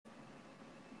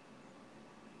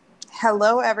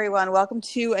Hello, everyone. Welcome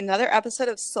to another episode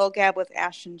of Soul Gab with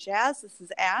Ash and Jazz. This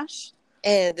is Ash.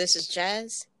 And this is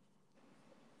Jazz.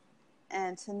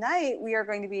 And tonight we are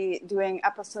going to be doing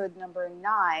episode number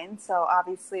 9. So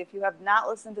obviously, if you have not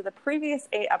listened to the previous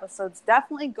 8 episodes,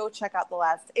 definitely go check out the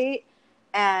last 8.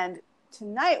 And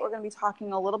tonight we're going to be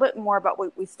talking a little bit more about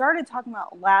what we started talking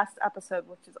about last episode,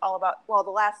 which is all about, well, the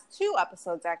last 2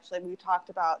 episodes, actually, we talked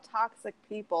about toxic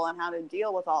people and how to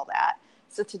deal with all that.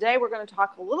 So today we're going to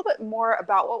talk a little bit more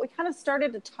about what we kind of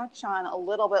started to touch on a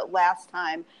little bit last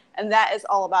time, and that is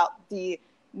all about the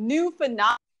new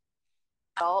phenomenon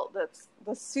that's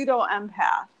the pseudo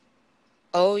empath.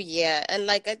 Oh, yeah. And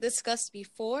like I discussed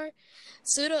before,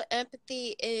 pseudo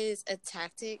empathy is a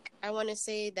tactic, I want to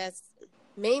say, that's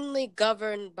mainly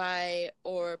governed by,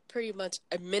 or pretty much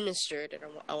administered,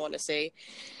 I want to say,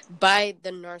 by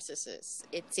the narcissist.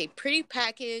 It's a pretty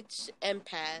packaged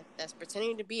empath that's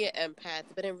pretending to be an empath,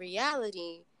 but in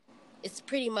reality, it's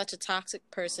pretty much a toxic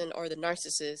person or the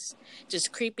narcissist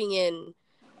just creeping in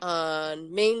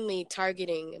on mainly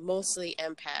targeting mostly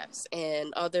empaths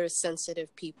and other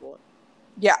sensitive people.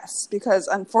 Yes, because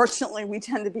unfortunately we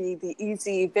tend to be the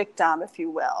easy victim, if you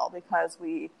will, because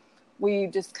we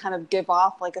just kind of give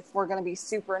off, like, if we're going to be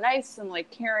super nice and like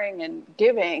caring and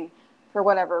giving for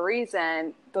whatever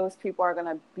reason, those people are going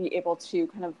to be able to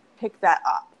kind of pick that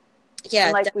up. Yeah,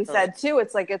 and like definitely. we said too,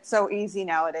 it's like it's so easy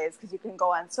nowadays because you can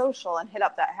go on social and hit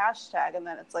up that hashtag, and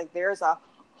then it's like there's a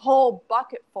whole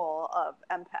bucket full of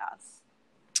empaths.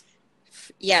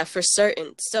 Yeah, for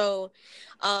certain. So,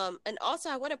 and also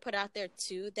I want to put out there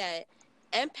too that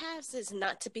empaths is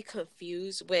not to be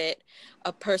confused with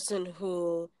a person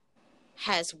who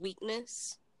has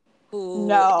weakness,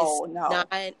 No.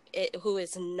 who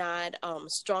is not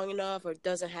strong enough or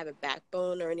doesn't have a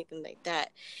backbone or anything like that.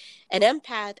 An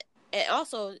empath, and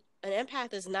also an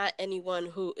empath is not anyone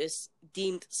who is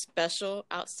deemed special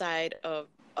outside of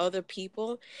other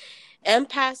people.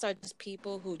 Empaths are just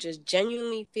people who just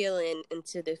genuinely feel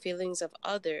into the feelings of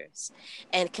others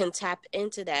and can tap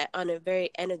into that on a very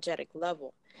energetic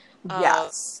level.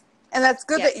 Yes. And that's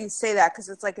good Yeah. that you say that, because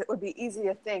it's like it would be easy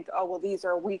to think, oh, well, these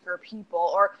are weaker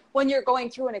people. Or when you're going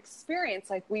through an experience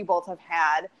like we both have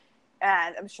had,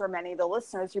 and I'm sure many of the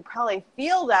listeners, you probably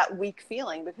feel that weak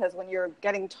feeling because when you're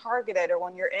getting targeted or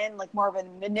when you're in like more of a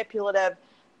manipulative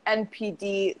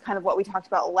NPD, kind of what we talked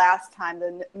about last time,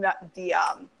 the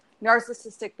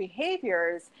narcissistic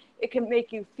behaviors, it can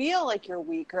make you feel like you're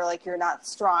weak or like you're not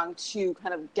strong to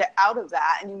kind of get out of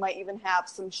that. And you might even have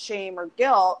some shame or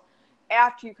guilt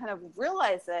after you kind of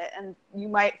realize it, and you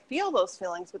might feel those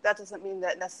feelings, but that doesn't mean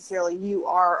that necessarily you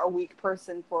are a weak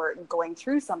person for going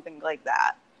through something like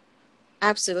that.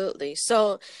 Absolutely.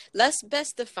 So let's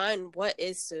best define what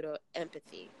is pseudo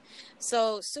empathy.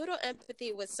 So pseudo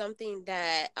empathy was something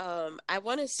that I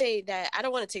want to say that I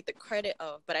don't want to take the credit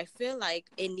of, but I feel like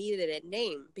it needed a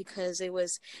name because it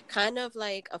was kind of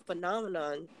like a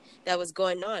phenomenon that was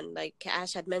going on, like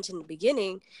Ash had mentioned in the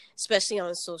beginning, especially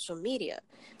on social media.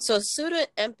 So pseudo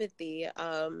empathy,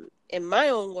 in my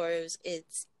own words,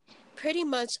 it's pretty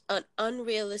much an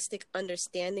unrealistic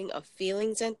understanding of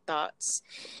feelings and thoughts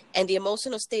and the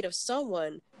emotional state of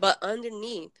someone, but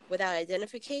underneath without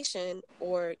identification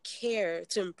or care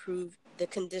to improve the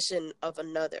condition of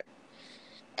another.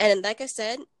 And like I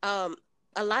said, a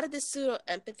lot of this pseudo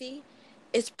empathy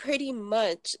is pretty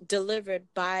much delivered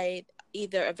by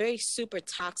either a very super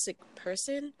toxic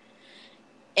person,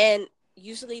 and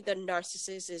usually the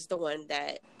narcissist is the one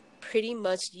that pretty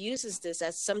much uses this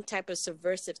as some type of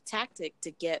subversive tactic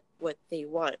to get what they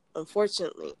want,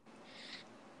 unfortunately.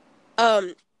 Yeah,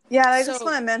 and I just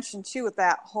want to mention too, with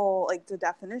that whole, like, the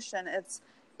definition,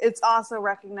 it's also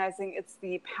recognizing it's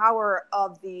the power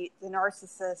of the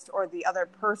narcissist or the other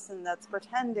person that's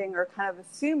pretending or kind of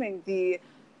assuming the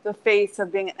face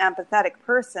of being an empathetic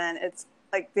person. It's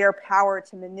like their power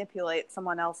to manipulate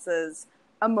someone else's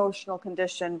emotional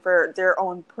condition for their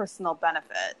own personal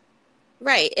benefit.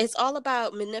 Right. It's all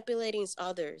about manipulating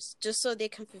others just so they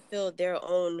can fulfill their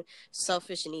own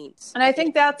selfish needs. And I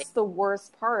think that's the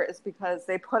worst part, is because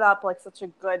they put up like such a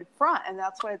good front. And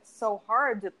that's why it's so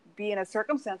hard to be in a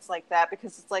circumstance like that,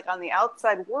 because it's like on the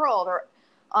outside world, or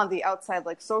on the outside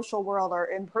like social world or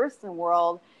in-person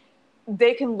world,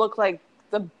 they can look like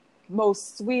the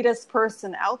most sweetest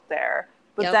person out there.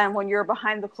 But then when you're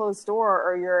behind the closed door,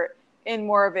 or you're in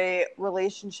more of a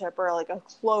relationship or like a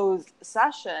closed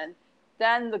session,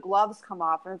 then the gloves come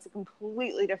off and it's a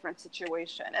completely different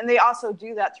situation. And they also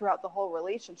do that throughout the whole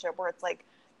relationship, where it's like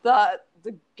the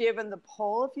give and the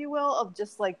pull, if you will, of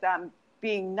just like them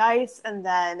being nice and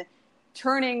then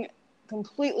turning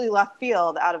completely left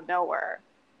field out of nowhere.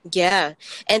 Yeah.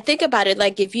 And think about it,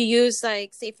 like if you use,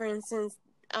 like, say for instance,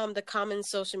 the common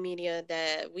social media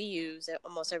that we use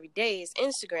almost every day is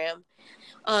Instagram.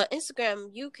 Instagram,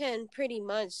 you can pretty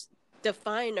much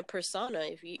define a persona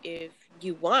if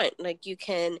you want. Like you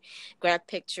can grab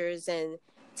pictures and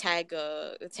tag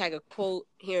a quote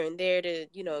here and there to,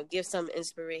 give some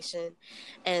inspiration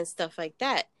and stuff like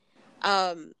that.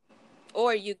 Um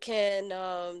or you can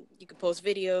post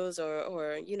videos,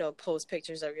 or post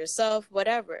pictures of yourself,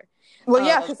 whatever. Well,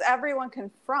 yeah, um because everyone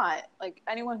can front, like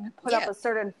anyone can put up yeah. a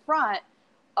certain front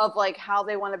of like how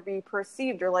they want to be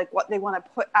perceived or like what they want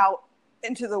to put out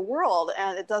into the world,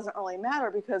 and it doesn't really matter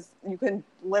because you can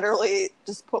literally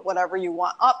just put whatever you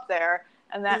want up there,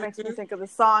 and that makes me Hmm. think of the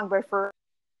song by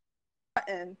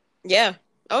Forgotten. Yeah.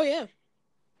 Oh yeah,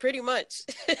 pretty much.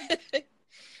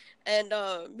 And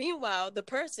meanwhile, the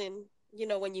person,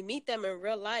 when you meet them in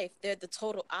real life, they're the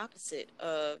total opposite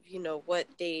of, what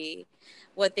they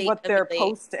What they're emulate.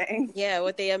 posting. Yeah,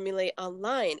 what they emulate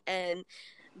online. And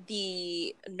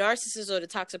the narcissist or the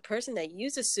toxic person that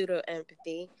uses pseudo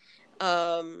empathy,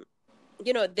 um,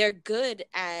 they're good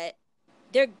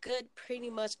pretty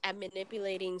much at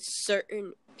manipulating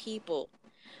certain people.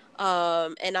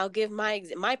 And I'll give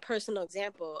my personal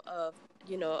example of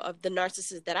the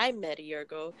narcissist that I met a year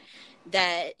ago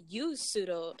that use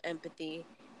pseudo empathy.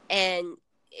 And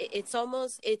it's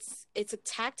a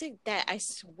tactic that I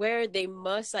swear they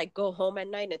must, like, go home at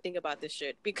night and think about this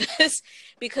shit, because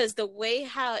the way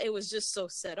how it was just so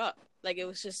set up, like it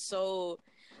was just so.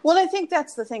 Well, I think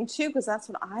that's the thing too, because that's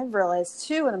what I've realized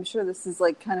too, and I'm sure this is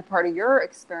like kind of part of your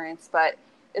experience, but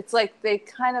it's like they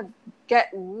kind of get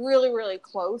really, really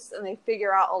close and they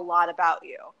figure out a lot about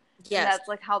you. And Yes. that's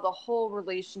like how the whole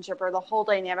relationship or the whole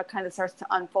dynamic kind of starts to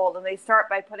unfold. And they start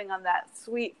by putting on that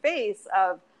sweet face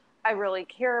of, I really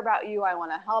care about you. I want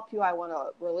to help you. I want a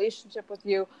relationship with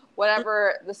you.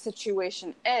 Whatever the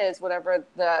situation is, whatever it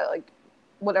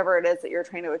is that you're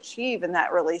trying to achieve in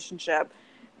that relationship,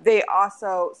 they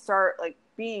also start like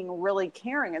being really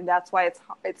caring, and that's why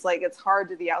it's hard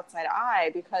to the outside eye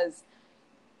because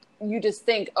you just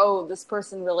think, oh, this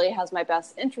person really has my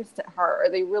best interest at heart,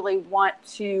 or they really want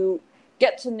to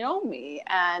get to know me,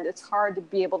 and it's hard to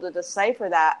be able to decipher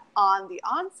that on the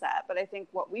onset. But I think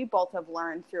what we both have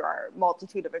learned through our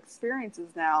multitude of experiences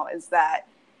now is that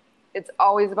it's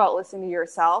always about listening to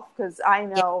yourself, because I Yeah.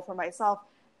 know for myself,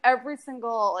 every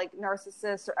single like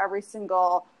narcissist or every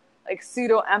single like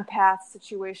pseudo empath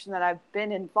situation that I've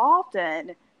been involved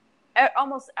in,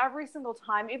 almost every single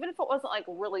time, even if it wasn't like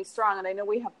really strong, and I know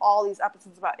we have all these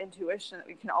episodes about intuition that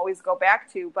we can always go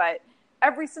back to, but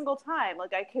every single time,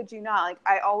 like I kid you not, like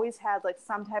I always had like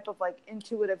some type of like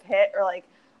intuitive hit, or like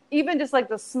even just like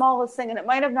the smallest thing, and it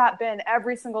might have not been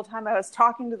every single time I was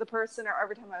talking to the person or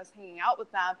every time I was hanging out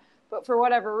with them, but for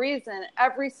whatever reason,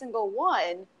 every single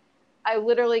one, I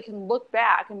literally can look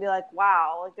back and be like,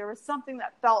 wow, like there was something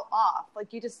that felt off.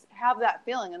 Like you just have that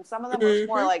feeling. And some of them was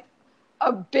more Hmm. like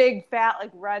a big fat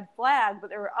like red flag, but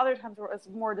there were other times where it was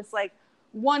more just like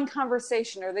one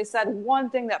conversation, or they said one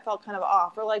thing that felt kind of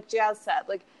off, or like Jazz said,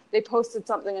 like they posted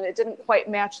something and it didn't quite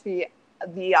match the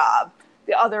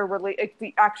other like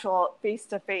the actual face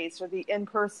to face or the in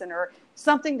person, or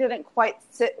something didn't quite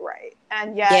sit right.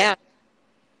 And yet Yeah.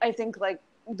 I think like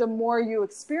the more you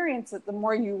experience it, the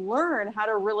more you learn how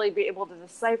to really be able to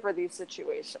decipher these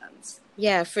situations.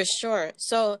 Yeah, for sure.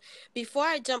 So before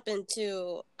I jump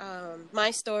into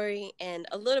my story and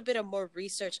a little bit of more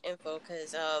research info,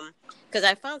 because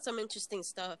I found some interesting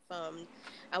stuff.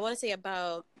 I want to say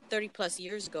about 30 plus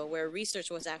years ago, where research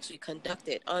was actually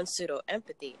conducted on pseudo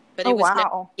empathy, but Oh it was never,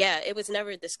 wow, yeah, it was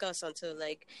never discussed until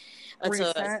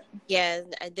recent. yeah,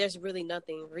 there's really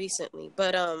nothing recently,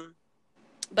 but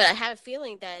I have a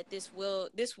feeling that this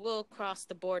will cross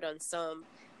the board on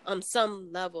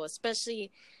some level,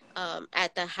 especially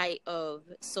at the height of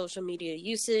social media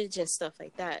usage and stuff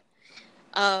like that.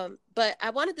 But I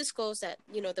want to disclose that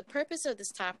the purpose of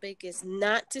this topic is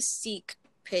not to seek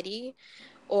pity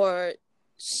or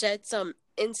shed some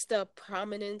insta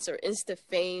prominence or insta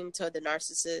fame to the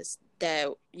narcissists that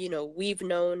we've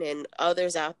known and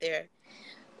others out there,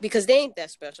 because they ain't that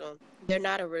special. They're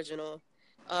not original.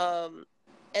 Um,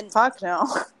 and Fuck no.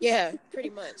 yeah, pretty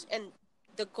much. And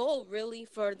the goal really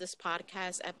for this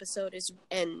podcast episode is,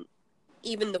 and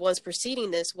even the ones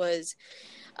preceding this, was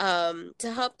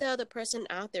to help the other person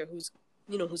out there who's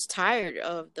tired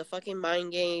of the fucking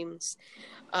mind games,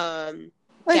 um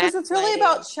Like, because it's really gaslighting.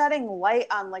 about shedding light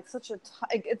on like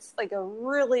it's like a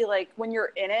really like when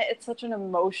you're in it, it's such an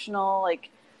emotional like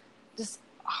just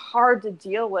hard to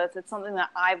deal with. It's something that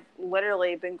I've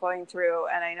literally been going through,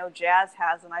 and I know Jazz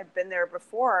has, and I've been there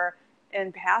before.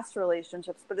 in past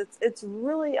relationships, but it's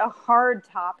really a hard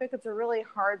topic. It's a really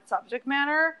hard subject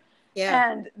matter.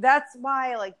 Yeah. And that's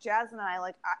why, like, Jazz and I,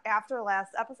 like, after the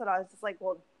last episode, I was just like,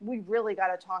 well, we really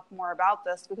got to talk more about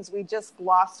this because we just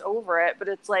glossed over it. But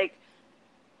it's like,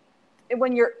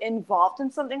 when you're involved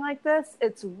in something like this,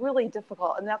 it's really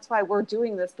difficult. And that's why we're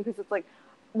doing this, because it's like,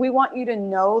 we want you to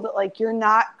know that, like, you're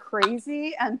not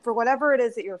crazy. And for whatever it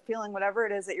is that you're feeling, whatever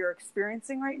it is that you're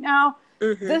experiencing right now,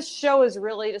 this show is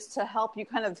really just to help you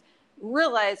kind of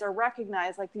realize or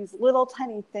recognize, like, these little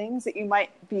tiny things that you might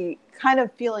be kind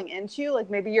of feeling into. Like,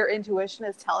 maybe your intuition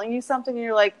is telling you something and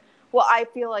you're like, well, I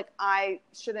feel like I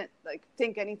shouldn't, like,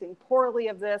 think anything poorly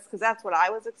of this, because that's what I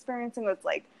was experiencing. It's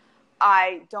like,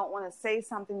 I don't want to say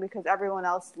something because everyone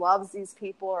else loves these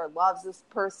people or loves this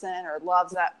person or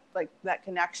loves that, like, that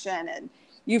connection. And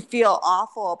you feel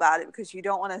awful about it because you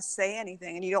don't want to say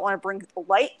anything and you don't want to bring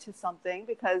light to something,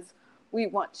 because we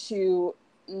want to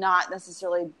not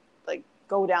necessarily, like,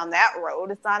 go down that road.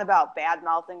 It's not about bad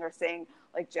mouthing or saying,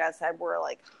 like Jazz said, we're,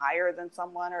 like, higher than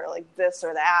someone or, like, this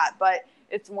or that. But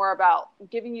it's more about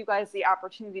giving you guys the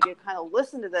opportunity to kind of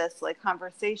listen to this, like,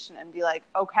 conversation and be like,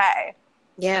 okay,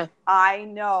 Yeah. I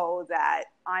know that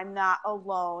I'm not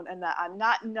alone and that I'm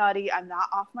not nutty. I'm not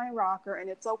off my rocker. And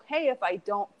it's okay if I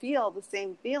don't feel the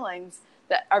same feelings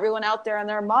that everyone out there and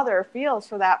their mother feels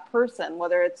for that person,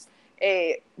 whether it's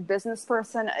a business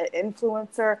person, an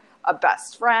influencer, a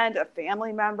best friend, a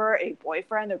family member, a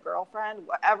boyfriend, a girlfriend,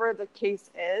 whatever the case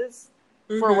is,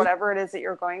 for whatever it is that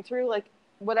you're going through. Like,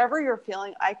 whatever you're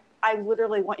feeling, I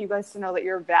literally want you guys to know that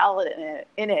you're valid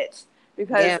in it.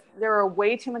 Because there are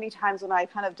way too many times when I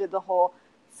kind of did the whole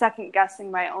second guessing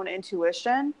my own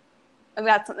intuition. And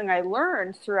that's something I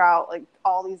learned throughout, like,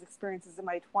 all these experiences in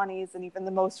my 20s and even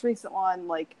the most recent one,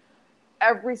 like,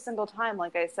 every single time,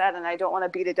 like I said, and I don't want to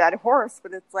beat a dead horse,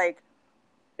 but it's like,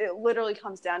 it literally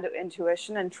comes down to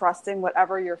intuition and trusting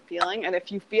whatever you're feeling. And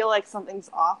if you feel like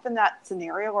something's off in that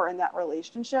scenario or in that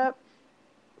relationship,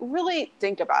 really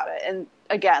think about it. And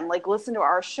again, like, listen to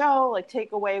our show, like,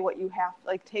 take away what you have,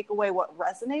 like, take away what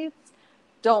resonates.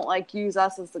 Don't, like, use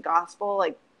us as the gospel.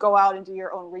 Like, go out and do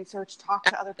your own research, talk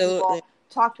to other people,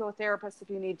 talk to a therapist if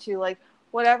you need to. Like,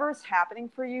 whatever's happening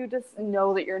for you, just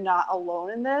know that you're not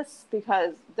alone in this,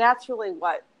 because that's really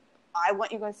what I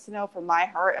want you guys to know from my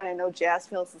heart. And I know Jazz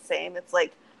feels the same. It's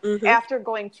like, after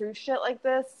going through shit like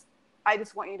this, I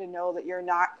just want you to know that you're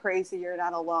not crazy, you're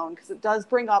not alone, because it does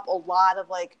bring up a lot of,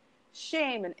 like,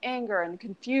 shame and anger and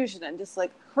confusion and just,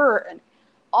 like, hurt and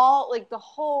all, like, the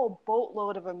whole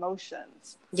boatload of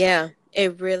emotions. Yeah,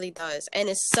 it really does. And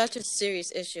it's such a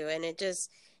serious issue, and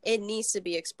it needs to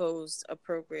be exposed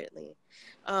appropriately.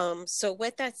 So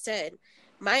with that said,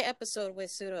 my episode with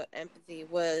Pseudo Empathy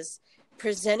was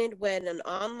presented with an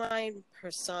online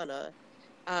persona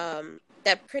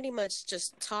that pretty much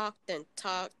just talked and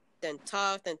talked and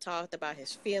talked and talked about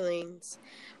his feelings,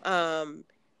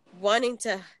 wanting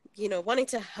to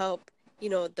help,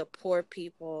 the poor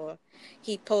people.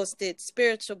 He posted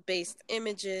spiritual based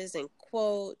images and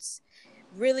quotes,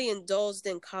 really indulged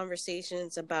in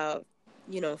conversations about,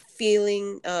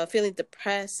 feeling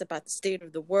depressed about the state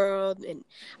of the world, and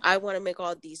I want to make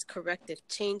all these corrective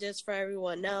changes for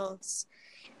everyone else.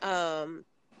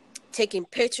 Taking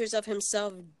pictures of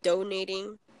himself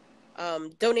donating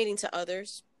to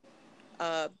others,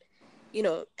 and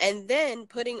then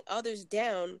putting others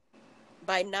down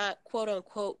by not, quote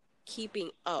unquote, keeping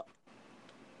up.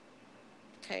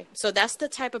 Okay, so that's the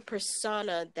type of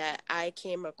persona that I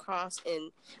came across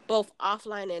in both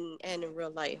offline and in real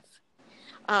life.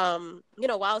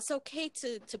 While it's okay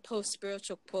to post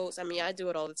spiritual quotes, I mean, I do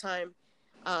it all the time.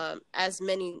 As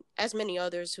many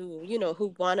others who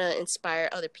want to inspire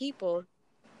other people.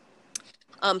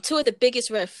 Two of the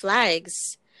biggest red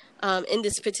flags in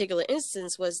this particular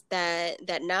instance was that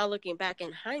now looking back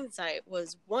in hindsight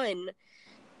was, one,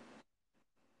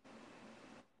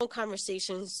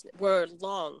 conversations were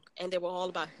long and they were all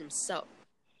about himself.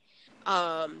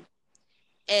 And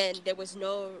there was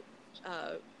no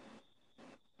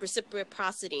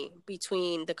reciprocity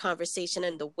between the conversation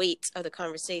and the weight of the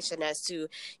conversation as to,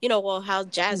 how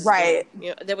Jazz is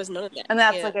doing. There was none of that. And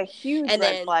that's like a huge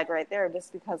red flag right there,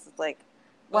 just because it's like,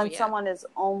 when someone is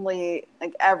only,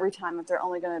 like, every time that they're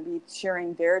only going to be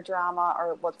sharing their drama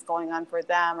or what's going on for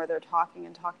them, or they're talking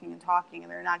and talking and talking, and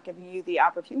they're not giving you the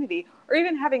opportunity or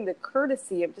even having the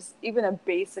courtesy of just even a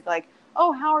basic, like,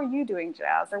 oh, how are you doing,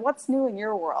 Jazz? Or what's new in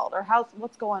your world? Or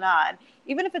what's going on?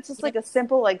 Even if it's just like a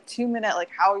simple, like, 2-minute, like,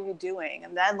 how are you doing?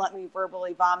 And then let me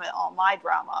verbally vomit all my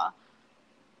drama.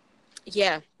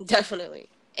 Yeah, definitely.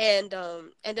 And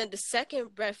then the second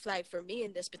red flag for me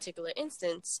in this particular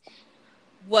instance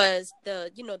was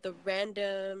the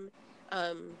random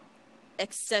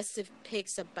excessive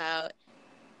pics about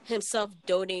himself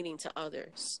donating to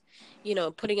others,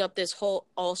 putting up this whole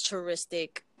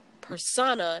altruistic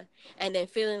persona, and then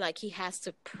feeling like he has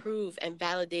to prove and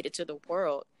validate it to the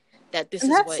world that this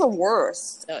And is that's what the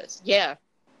worst. he does.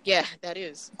 Yeah, that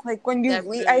is. Like when you That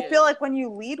lead, really I feel is. like when you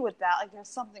lead with that, like there's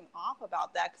something off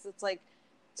about that. Because it's like,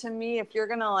 to me, if you're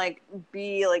gonna like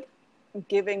be like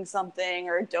giving something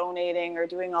or donating or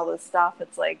doing all this stuff,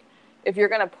 it's like, if you're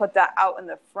gonna put that out in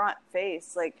the front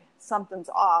face, like something's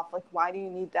off. Like, why do you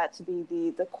need that to be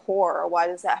the core? Or why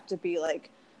does that have to be like,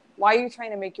 why are you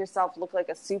trying to make yourself look like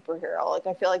a superhero? Like,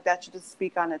 I feel like that should just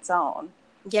speak on its own.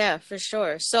 Yeah, for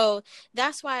sure. So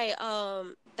that's why I'll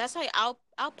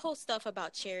post stuff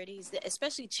about charities,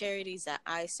 especially charities that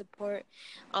I support.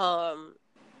 Um,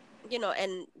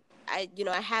 and I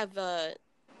have a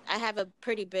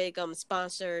pretty big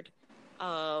sponsored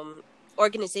um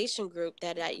organization group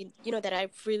that I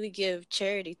freely give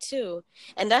charity to,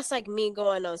 and that's like me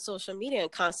going on social media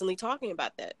and constantly talking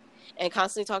about that, and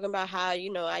constantly talking about how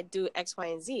I do X, Y,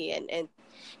 and Z, and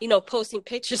posting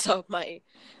pictures of my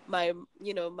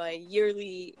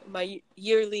yearly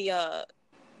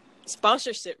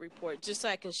sponsorship report, just so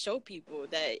I can show people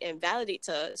that and validate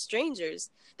to strangers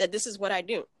that this is what I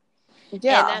do. And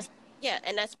Yeah.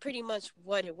 that's pretty much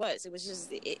what it was. It was just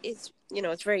it's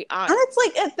very odd. And it's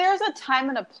like, if there's a time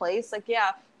and a place, like,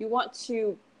 yeah, you want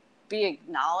to be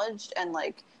acknowledged and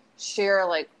like share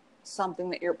like something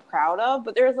that you're proud of,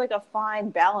 but there's like a fine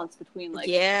balance between like,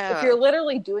 if Yeah. you're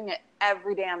literally doing it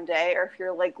every damn day, or if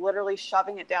you're like literally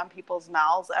shoving it down people's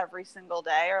mouths every single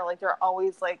day, or like they're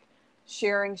always like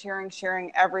sharing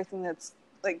everything that's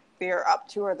like they're up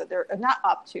to, or that they're not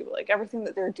up to, like everything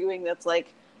that they're doing that's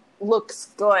like looks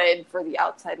good for the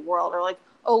outside world, or like,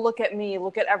 oh, look at me,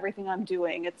 look at everything I'm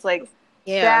doing. It's like,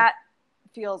 Yeah. that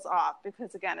feels off,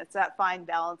 because again, it's that fine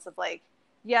balance of like,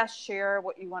 yes, share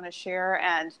what you want to share,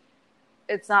 and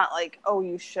it's not like, oh,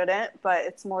 you shouldn't, but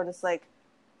it's more just like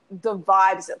the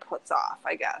vibes it puts off,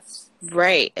 I guess.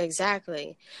 Right,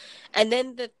 exactly. And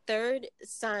then the third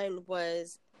sign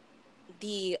was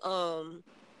the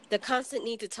the constant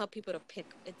need to tell people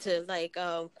to like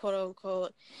quote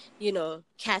unquote,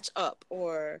 catch up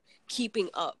or keeping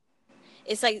up.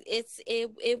 It's like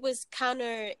it was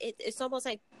it's almost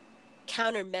like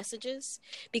counter messages,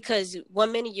 because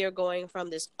 1 minute you're going from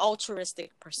this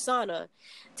altruistic persona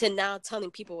to now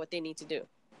telling people what they need to do.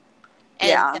 And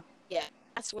Yeah. yeah,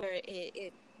 that's where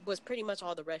it was pretty much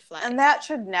all the red And flags. that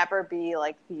should never be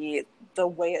like the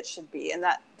way it should be. And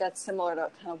that's similar to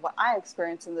kind of what I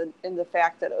experienced in the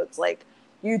fact that it's like,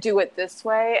 you do it this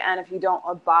way, and if you don't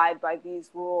abide by these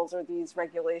rules or these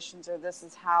regulations, or this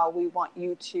is how we want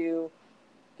you to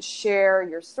share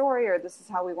your story, or this is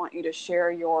how we want you to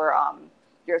share your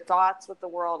thoughts with the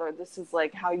world, or this is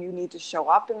like how you need to show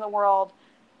up in the world.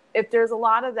 If there's a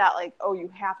lot of that, like, oh, you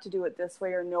have to do it this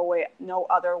way or no way, no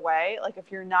other way, like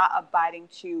if you're not abiding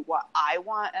to what I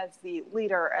want as the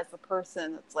leader, as the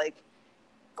person that's like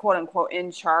quote unquote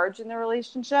in charge in the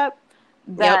relationship,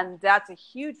 Yep. then that's a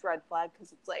huge red flag,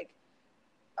 because it's like,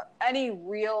 any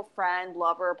real friend,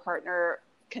 lover, partner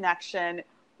connection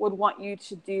would want you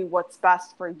to do what's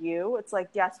best for you. It's like,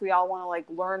 yes, we all want to like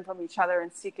learn from each other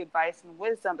and seek advice and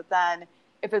wisdom, but then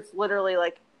if it's literally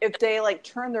like, if they like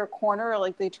turn their corner, or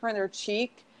like they turn their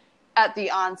cheek at the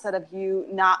onset of you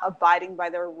not abiding by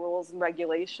their rules and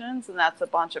regulations, and that's a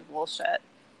bunch of bullshit.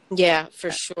 Yeah, for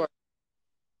sure.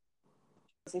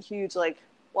 It's a huge like,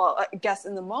 well, I guess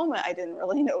in the moment I didn't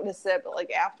really notice it, but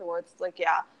like afterwards, it's like,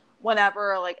 yeah,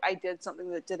 whenever like I did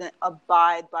something that didn't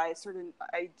abide by certain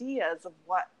ideas of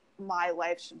what my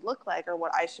life should look like or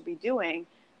what I should be doing,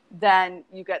 then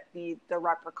you get the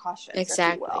repercussions, if you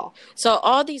Exactly. will. So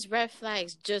all these red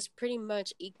flags just pretty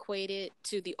much equated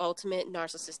to the ultimate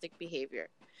narcissistic behavior,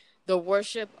 the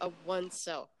worship of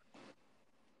oneself.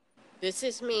 This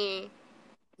is me.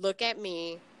 Look at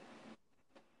me.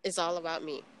 It's all about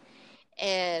me.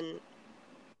 And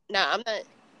now I'm not.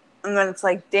 And then it's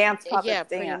like, dance Yeah, puppets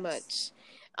pretty dance. much.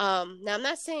 Now I'm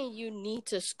not saying you need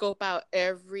to scope out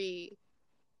every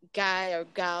guy or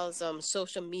gal's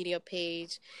social media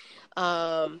page,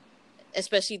 um,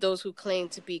 especially those who claim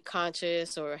to be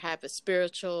conscious or have a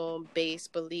spiritual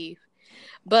based belief.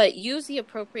 But use the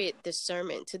appropriate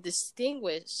discernment to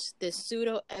distinguish the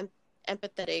pseudo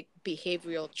empathetic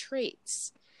behavioral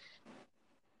traits.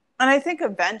 And I think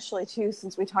eventually too,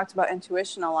 since we talked about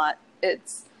intuition a lot,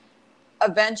 it's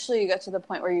eventually you get to the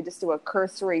point where you just do a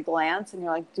cursory glance and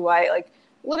you're like, do I like,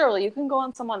 literally you can go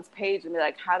on someone's page and be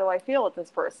like, how do I feel with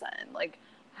this person? Like,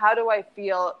 how do I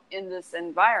feel in this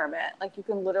environment? Like, you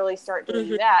can literally start doing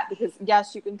Mm-hmm. that, because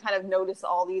yes, you can kind of notice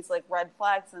all these like red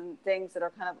flags and things that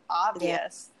are kind of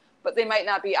obvious, but they might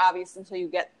not be obvious until you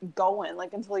get going,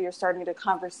 like until you're starting to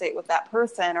conversate with that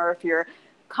person, or if you're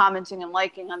commenting and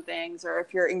liking on things, or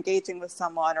if you're engaging with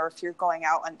someone, or if you're going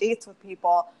out on dates with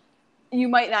people. You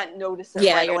might not notice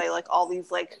it right away, like all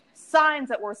these like signs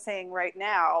that we're saying right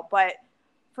now. But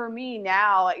for me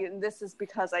now, and this is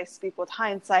because I speak with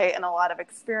hindsight and a lot of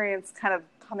experience kind of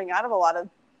coming out of a lot of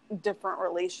different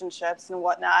relationships and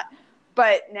whatnot.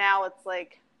 But now it's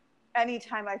like,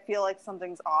 anytime I feel like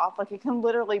something's off, like it can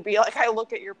literally be like, I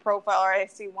look at your profile or I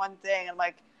see one thing and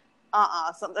like,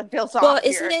 something feels off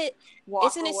here. Isn't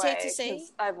it safe to say?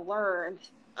 I've learned.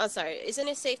 I'm sorry. Isn't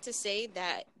it safe to say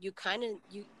that you kind of,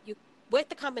 you with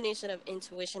the combination of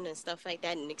intuition and stuff like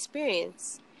that and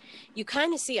experience, you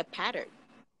kind of see a pattern?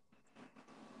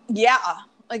 Yeah,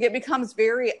 like it becomes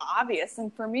very obvious.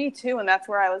 And for me too, and that's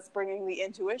where I was bringing the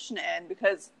intuition in,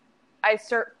 because I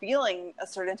start feeling a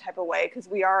certain type of way, because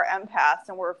we are empaths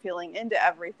and we're feeling into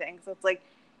everything. So it's like,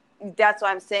 that's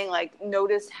why I'm saying, like,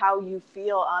 notice how you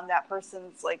feel on that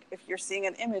person's, like, if you're seeing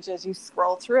an image as you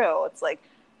scroll through, it's like,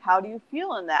 how do you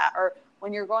feel in that? Or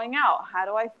when you're going out, how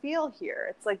do I feel here?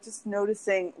 It's like just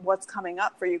noticing what's coming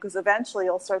up for you, because eventually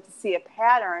you'll start to see a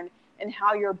pattern in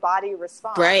how your body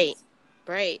responds. Right.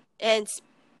 And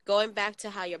going back to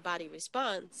how your body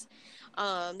responds,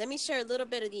 let me share a little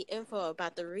bit of the info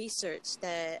about the research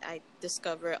that I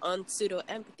discovered on pseudo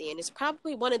empathy. And it's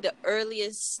probably one of the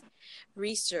earliest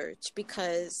research,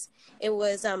 because it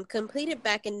was completed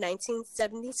back in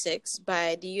 1976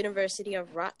 by the University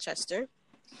of Rochester.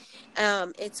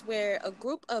 It's where a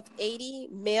group of 80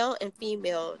 male and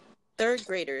female third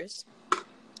graders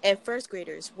and first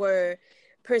graders were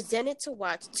presented to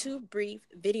watch 2 brief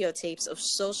videotapes of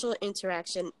social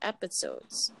interaction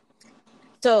episodes.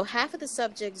 So half of the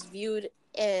subjects viewed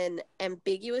an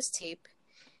unambiguous tape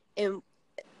in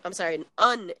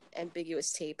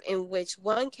which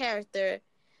one character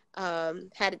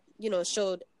had,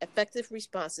 showed effective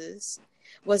responses,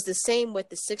 was the same with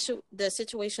the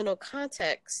situational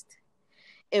context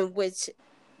in which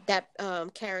that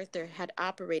character had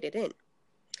operated in.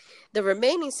 The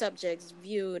remaining subjects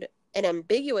viewed an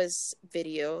ambiguous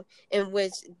video in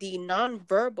which the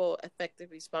nonverbal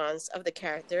effective response of the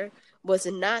character was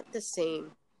not the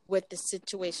same with the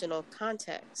situational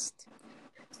context.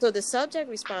 So the subject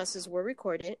responses were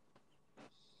recorded,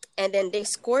 and then they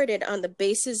scored it on the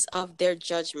basis of their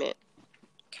judgment.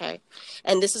 Okay,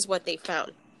 and this is what they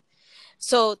found.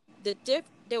 So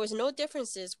there was no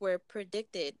differences were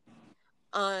predicted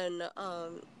on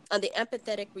the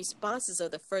empathetic responses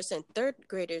of the first and third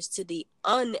graders to the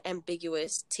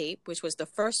unambiguous tape, which was the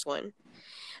first one.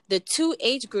 The 2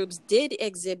 age groups did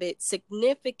exhibit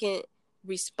significant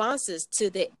responses to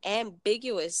the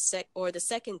ambiguous or the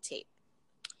second tape,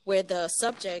 where the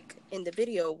subject in the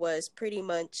video was pretty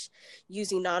much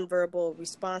using nonverbal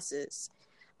responses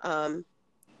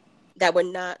that were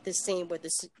not the same with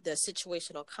the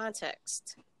situational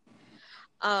context.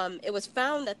 It was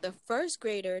found that the first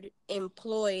grader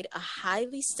employed a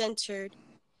highly centered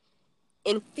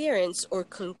inference or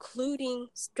concluding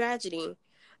strategy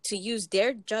to use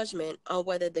their judgment on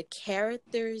whether the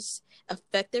character's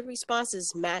effective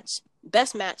responses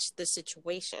best matched the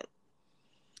situation,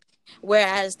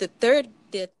 whereas the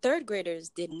third graders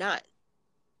did not.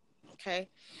 Okay,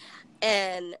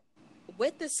 and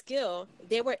with the skill,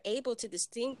 they were able to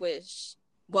distinguish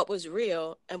what was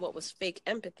real and what was fake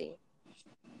empathy.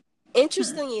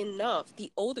 Interestingly enough,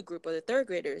 the older group of the third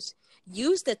graders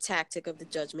used the tactic of the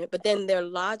judgment, but then their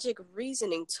logic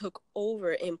reasoning took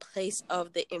over in place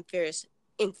of the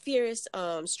inferior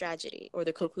strategy or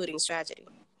the concluding strategy.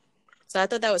 So I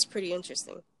thought that was pretty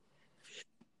interesting.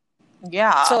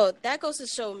 Yeah. So that goes to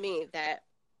show me that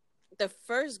the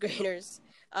first graders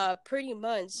pretty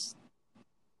much,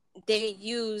 they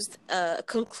used a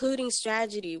concluding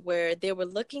strategy where they were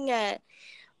looking at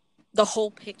the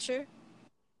whole picture,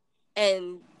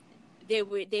 and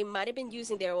they might have been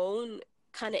using their own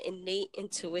kind of innate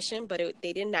intuition, but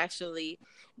they didn't actually,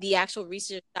 the actual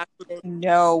research document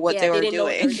know what they were doing. Know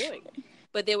what they were doing,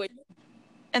 but they were.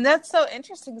 And that's so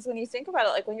interesting, because when you think about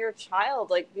it, like when you're a child,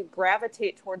 like you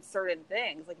gravitate towards certain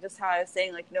things, like just how I was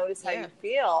saying, like notice how you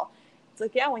feel. It's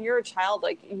like, yeah, when you're a child,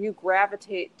 like you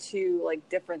gravitate to like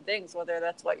different things, whether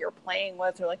that's what you're playing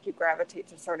with, or like you gravitate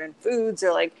to certain foods,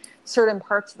 or like certain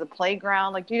parts of the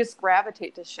playground. Like you just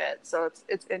gravitate to shit. So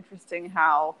it's interesting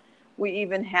how we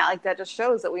even have, like, that just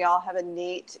shows that we all have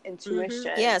innate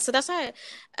intuition. Yeah, so that's why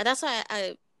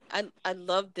I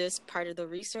love this part of the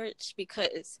research,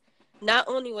 because not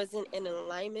only was it in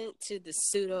alignment to the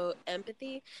pseudo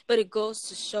empathy, but it goes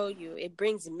to show you, it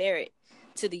brings merit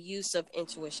to the use of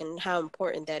intuition and how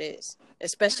important that is,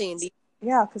 especially in the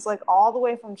Yeah, because like all the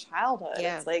way from childhood,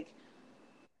 yeah. it's like,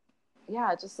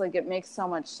 yeah, just like it makes so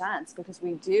much sense because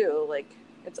we do like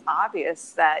it's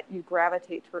obvious that you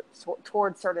gravitate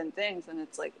towards certain things, and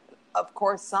it's like, of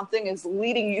course, something is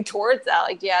leading you towards that.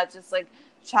 Like, yeah, it's just like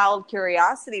child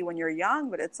curiosity when you're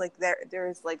young, but it's like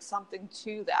there's like something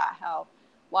to that. How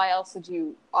why else would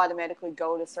you automatically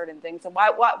go to certain things, and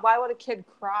why would a kid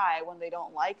cry when they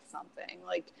don't like something?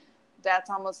 Like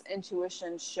that's almost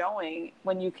intuition showing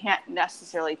when you can't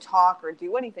necessarily talk or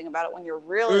do anything about it when you're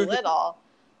really Mm-hmm. little.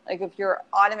 Like if you're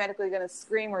automatically going to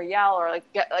scream or yell or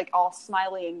like get like all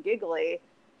smiley and giggly,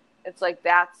 it's like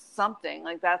that's something.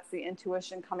 Like that's the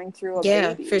intuition coming through a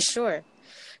baby. For sure.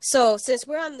 So since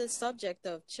we're on the subject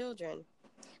of children,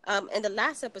 in the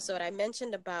last episode I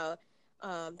mentioned about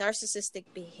narcissistic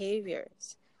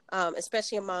behaviors,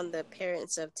 especially among the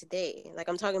parents of today. Like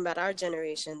I'm talking about our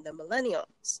generation, the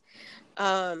millennials.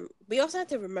 We also have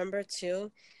to remember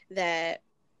too that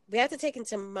we have to take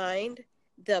into mind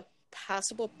the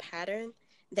possible pattern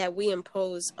that we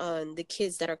impose on the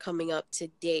kids that are coming up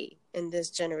today in this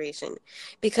generation,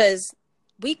 because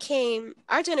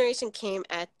our generation came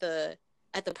at the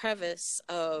preface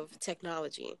of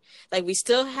technology. Like we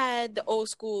still had the old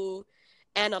school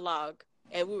analog,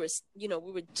 and we were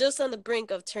just on the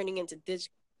brink of turning into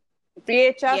digital.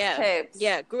 VHS tapes.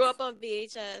 Yeah, grew up on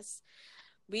VHS.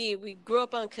 We grew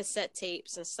up on cassette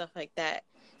tapes and stuff like that.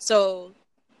 So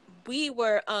we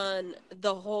were on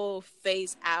the whole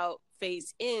phase out,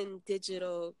 phase in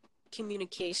digital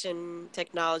communication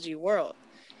technology world.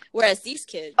 Whereas these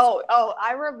kids... Oh,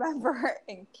 I remember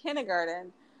in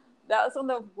kindergarten, that was when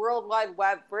the World Wide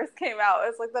Web first came out. It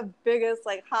was like the biggest,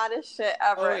 like hottest shit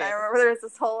ever. Oh, yeah. And I remember there was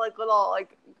this whole like little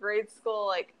like grade school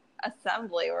like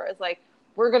assembly where it's like,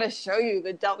 we're going to show you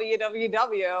the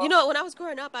www. You know, when I was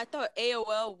growing up, I thought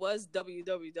AOL was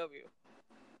www.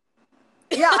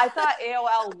 Yeah, I thought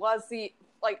AOL was the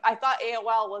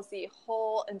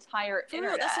whole entire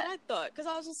internet. Real, that's what I thought, because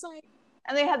I was just like...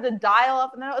 And they had the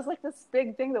dial-up, and then it was like this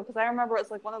big thing, though, because I remember it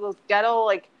was like one of those ghetto,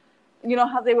 like, you know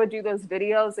how they would do those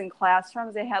videos in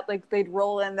classrooms? They had, like, they'd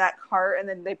roll in that cart, and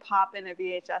then they pop in a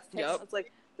VHS tape. Yep. It's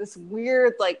like this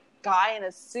weird, like, guy in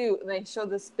a suit, and they showed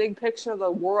this big picture of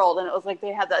the world, and it was like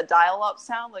they had that dial-up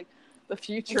sound, like, the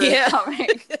future is coming.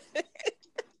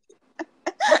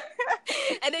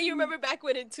 And then you remember back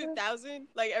when in 2000,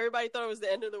 like, everybody thought it was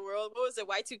the end of the world. What was it,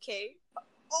 Y2K?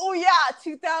 Oh, yeah,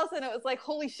 2000. It was like,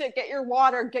 holy shit, get your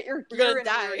water, get your gear in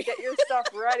here, get your stuff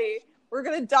ready. We're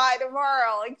going to die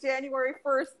tomorrow. Like, January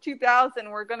 1st,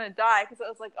 2000, we're going to die. Because it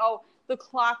was like, oh, the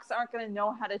clocks aren't going to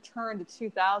know how to turn to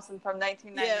 2000 from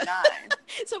 1999. Yeah.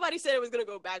 Somebody said it was going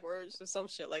to go backwards or some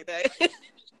shit like that.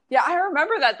 Yeah, I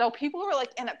remember that, though. People were,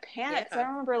 like, in a panic. Yeah. So I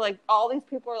remember, like, all these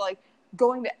people were, like,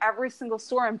 going to every single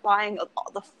store and buying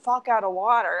the fuck out of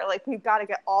water. Like, we've got to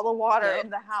get all the water in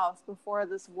the house before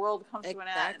this world comes to an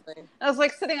end. And I was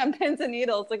like sitting on pins and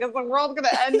needles. Like, is the world going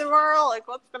to end tomorrow? Like,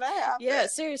 what's going to happen? Yeah,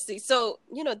 seriously. So,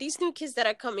 you know, these new kids that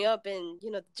are coming up and,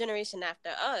 you know, the generation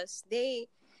after us, they're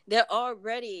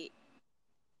already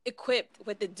equipped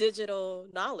with the digital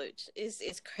knowledge.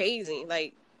 It's crazy,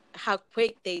 like, how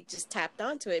quick they just tapped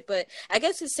onto it. But I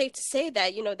guess it's safe to say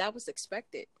that, you know, that was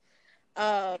expected.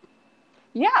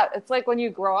 Yeah, it's like when you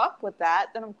grow up with that,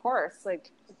 then of course, like...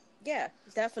 Yeah,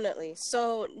 definitely.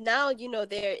 So now, you know,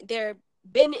 they're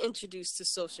been introduced to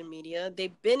social media.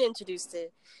 They've been introduced to,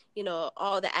 you know,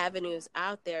 all the avenues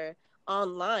out there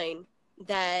online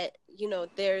that, you know,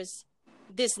 there's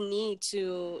this need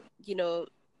to, you know,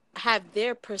 have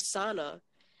their persona,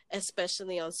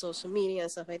 especially on social media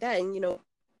and stuff like that. And, you know,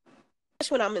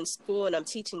 especially when I'm in school and I'm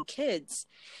teaching kids,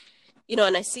 you know,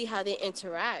 and I see how they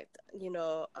interact, you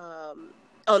know,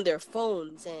 on their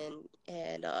phones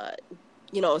and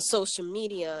you know, on social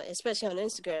media, especially on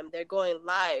Instagram, they're going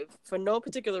live for no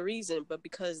particular reason, but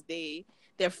because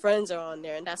their friends are on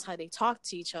there and that's how they talk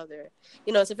to each other.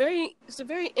 You know, it's a very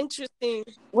interesting.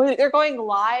 Wait, they're going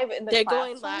live in the classroom? They're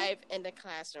going live in the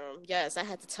classroom. Yes, I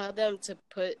had to tell them to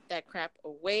put that crap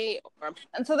away.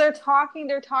 And so they're talking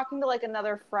to like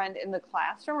another friend in the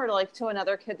classroom, or like to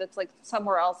another kid that's like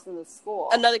somewhere else in the school?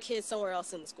 Another kid somewhere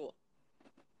else in the school.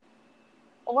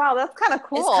 Wow, that's kind of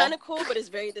cool. It's kind of cool, but it's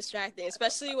very distracting,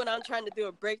 especially when I'm trying to do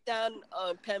a breakdown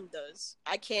on PEMDAS.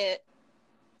 I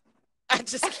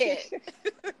just can't.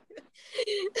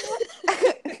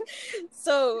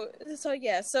 So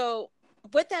yeah. So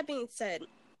with that being said,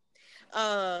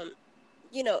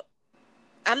 you know,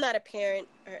 I'm not a parent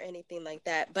or anything like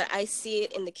that, but I see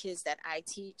it in the kids that I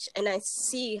teach, and I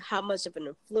see how much of an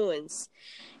influence,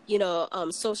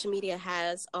 social media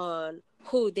has on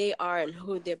who they are and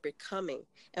who they're becoming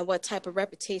and what type of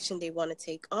reputation they want to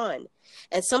take on.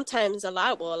 And sometimes a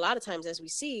lot of times, as we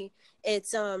see,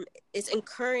 it's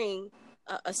incurring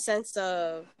a sense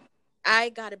of, I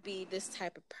gotta be this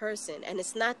type of person, and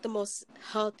it's not the most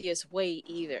healthiest way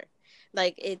either.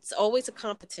 Like, it's always a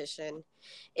competition.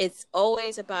 It's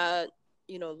always about,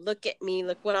 look at me,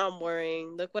 look what I'm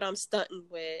wearing, look what I'm stunting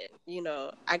with.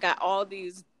 I got all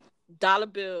these dollar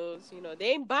bills.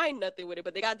 They ain't buying nothing with it,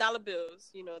 but they got dollar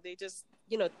bills. They just,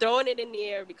 throwing it in the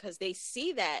air because they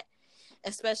see that,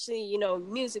 especially,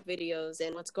 music videos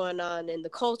and what's going on in the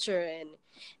culture,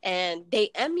 and they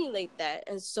emulate that.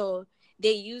 And so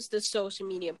they use the social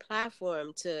media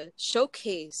platform to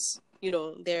showcase,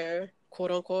 their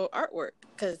quote unquote artwork,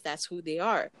 because that's who they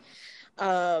are.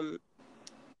 And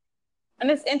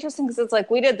it's interesting because it's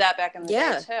like we did that back in the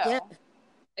day too. Yeah.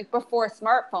 Like before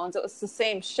smartphones, it was the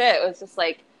same shit. It was just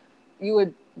like you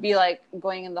would be like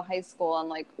going into high school and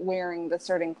like wearing the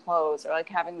certain clothes or like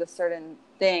having the certain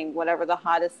thing, whatever the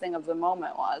hottest thing of the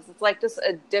moment was. It's like just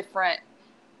a different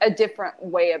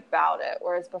way about it.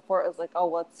 Whereas before it was like, oh,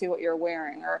 let's see what you're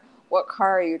wearing, or what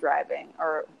car are you driving,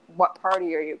 or what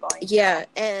party are you going to? Yeah.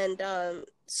 And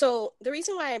so the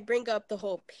reason why I bring up the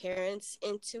whole parents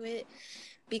into it,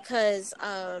 because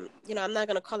I'm not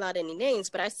going to call out any names,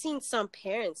 but I've seen some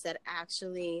parents that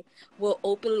actually will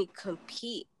openly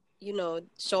compete,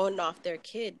 showing off their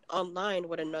kid online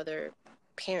with another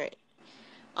parent.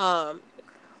 Well,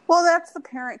 that's the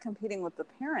parent competing with the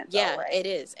parent, yeah, though, right? it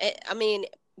is. I mean,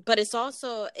 but it's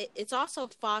also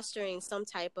fostering some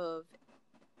type of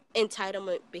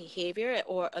entitlement behavior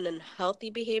or an unhealthy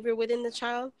behavior within the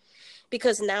child,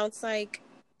 because now it's like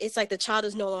the child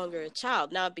is no longer a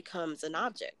child. Now it becomes an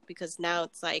object, because now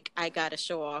it's like, I gotta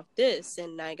show off this,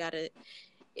 and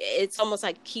it's almost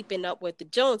like keeping up with the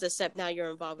Jones, except now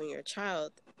you're involving your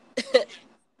child.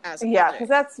 Yeah,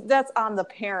 because that's on the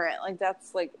parent. Like,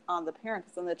 that's like on the parent,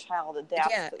 because then the child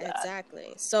adapts to that.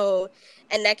 Exactly. So,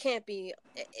 and that can't be,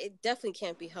 it definitely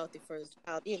can't be healthy for the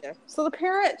child either. So the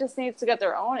parent just needs to get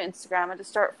their own Instagram and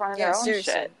just start fronting their own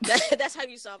shit. That's how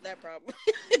you solve that problem.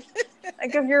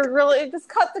 Like, if you're really, just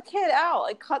cut the kid out.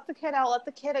 Like, cut the kid out. Let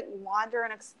the kid wander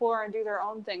and explore and do their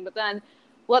own thing. But then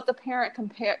let the parent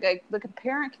compare. Like, the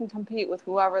parent can compete with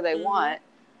whoever they want.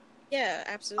 Yeah,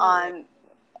 absolutely.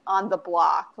 On the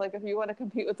block. Like, if you want to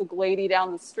compete with the lady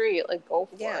down the street, like, go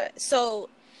for it. So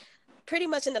pretty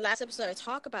much in the last episode, I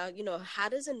talk about, how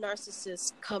does a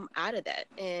narcissist come out of that?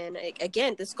 And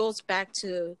again, this goes back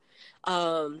to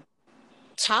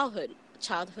childhood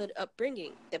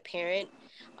upbringing. The parent,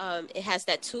 it has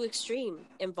that too extreme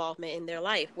involvement in their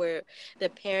life, where the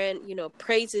parent,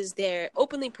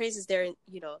 openly praises their,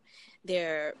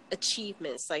 their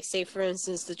achievements. Like, say for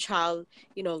instance, the child,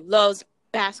 loves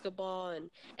basketball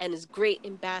and is great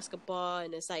in basketball,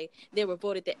 and it's like they were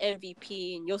voted the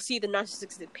MVP, and you'll see the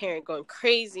narcissistic parent going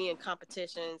crazy in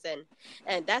competitions,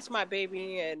 and that's my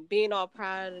baby, and being all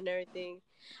proud and everything,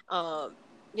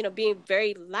 being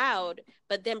very loud.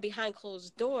 But then behind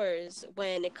closed doors,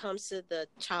 when it comes to the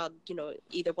child,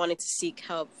 either wanting to seek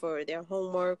help for their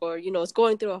homework, or is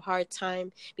going through a hard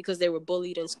time because they were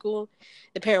bullied in school,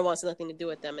 the parent wants nothing to do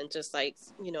with them and just like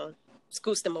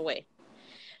scoots them away.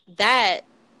 That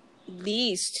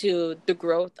leads to the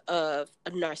growth of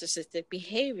a narcissistic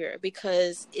behavior,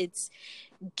 because it's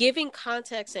giving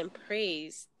context and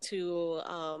praise to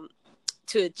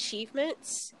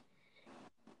achievements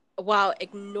while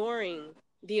ignoring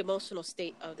the emotional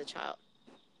state of the child,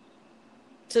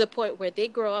 to the point where they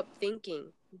grow up thinking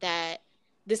that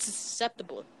this is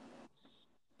acceptable,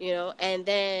 and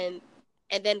then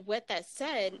with that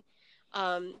said,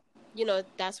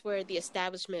 that's where the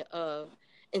establishment of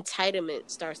entitlement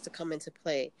starts to come into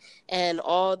play, and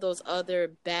all those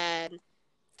other bad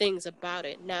things about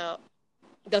it. Now,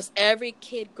 does every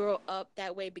kid grow up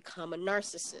that way, become a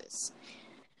narcissist?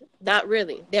 Not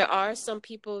really. There are some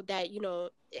people that,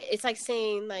 it's like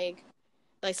saying like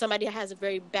somebody that has a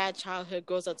very bad childhood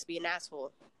grows up to be an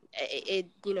asshole.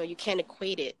 You can't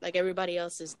equate it. Like, everybody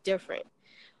else is different.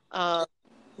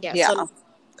 Yeah.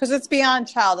 Because it's beyond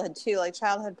childhood too. Like,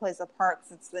 childhood plays a part,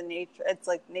 because it's the nature. It's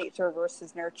like nature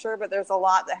versus nurture. But there's a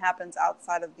lot that happens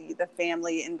outside of the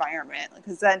family environment.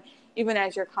 Because then, even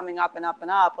as you're coming up and up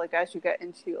and up, like as you get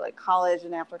into like college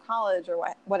and after college, or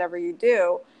whatever you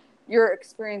do, you're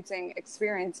experiencing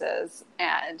experiences,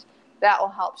 and that will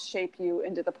help shape you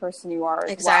into the person you are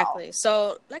as Exactly. well.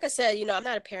 So, like I said, I'm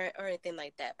not a parent or anything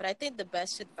like that, but I think the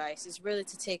best advice is really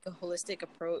to take a holistic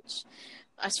approach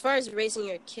as far as raising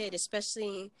your kid,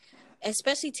 especially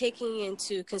taking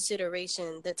into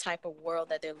consideration the type of world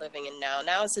that they're living in now.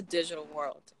 Now it's a digital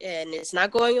world, and it's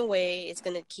not going away. It's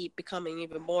going to keep becoming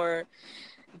even more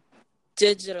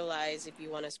digitalized, if you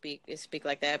want to speak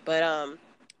like that.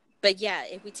 But yeah,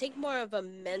 if we take more of a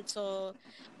mental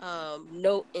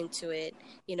note into it,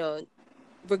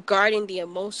 regarding the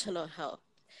emotional health,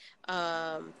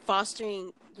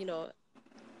 fostering,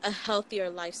 a healthier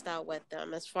lifestyle with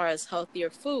them as far as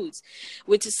healthier foods,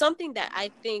 which is something that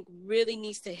I think really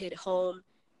needs to hit home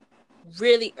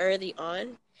really early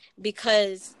on,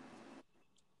 because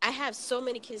I have so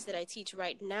many kids that I teach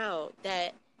right now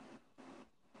that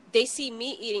they see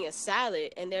me eating a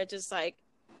salad and they're just like,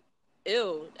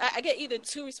 ew. I get either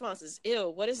two responses: ew,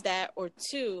 what is that? Or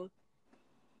two,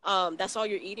 that's all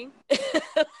you're eating.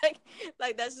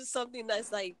 like that's just something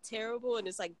that's like terrible and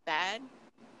it's like bad.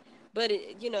 But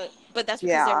but that's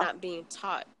because they're not being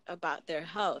taught about their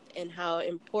health and how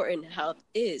important health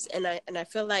is. And I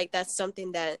feel like that's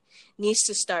something that needs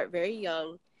to start very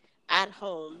young at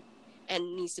home,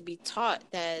 and needs to be taught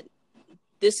that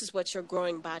this is what your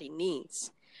growing body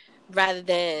needs, rather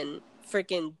than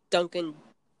freaking Dunkin'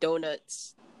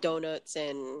 donuts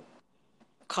and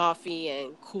coffee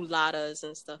and culottes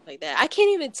and stuff like that. I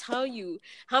can't even tell you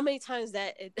how many times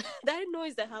that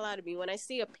annoys the hell out of me when I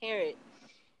see a parent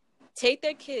take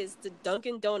their kids to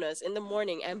Dunkin' Donuts in the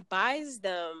morning and buys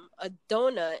them a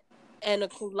donut and a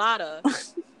culotta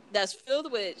that's filled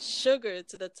with sugar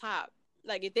to the top.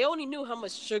 Like, if they only knew how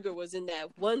much sugar was in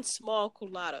that one small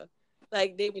culotta,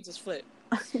 like, they would just flip.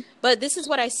 But this is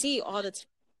what I see all the time.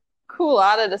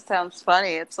 Culotta just sounds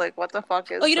funny. It's like, what the fuck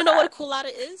is Oh, you don't that? know what a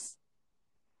culotta is?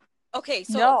 Okay,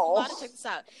 so no. Culotta, check this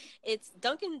out. It's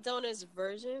Dunkin' Donuts'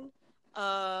 version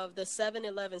of the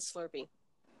 7-Eleven Slurpee.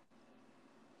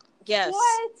 Yes.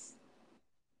 What?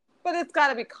 But it's got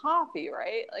to be coffee,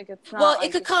 right? Like, it's not. Well, like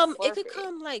it could come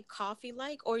like coffee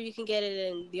like, or you can get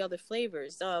it in the other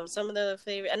flavors. Some of the other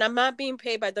flavors, and I'm not being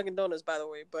paid by Dunkin' Donuts, by the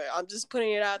way, but I'm just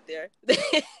putting it out there.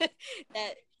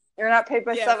 That you're not paid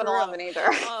by 7-Eleven either.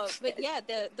 But yeah,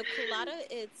 the culotta,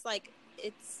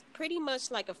 it's pretty much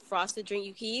like a frosted drink.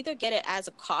 You can either get it as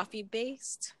a coffee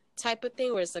based type of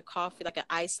thing, where it's a coffee, like an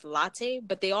iced latte,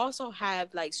 but they also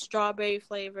have like strawberry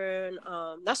flavor,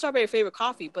 not strawberry flavored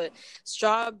coffee, but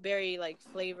strawberry like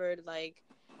flavored, like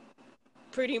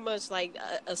pretty much like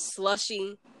a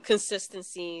slushy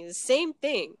consistency. Same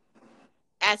thing.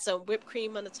 Add some whipped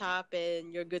cream on the top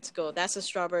and you're good to go. That's a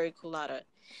strawberry culotta.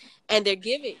 And they're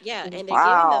giving giving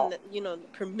them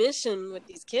permission with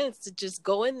these kids to just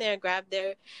go in there, grab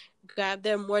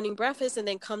their morning breakfast, and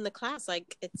then come to class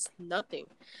like it's nothing.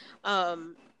 But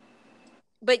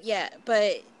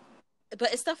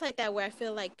it's stuff like that where I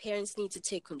feel like parents need to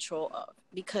take control of,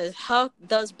 because health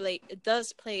does play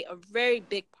a very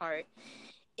big part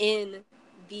in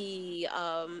the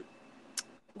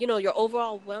your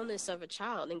overall wellness of a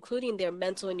child, including their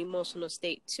mental and emotional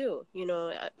state too.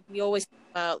 We always talk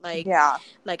about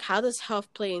like how does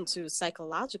health play into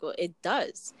psychological? It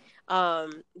does.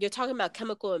 You're talking about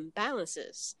chemical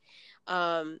imbalances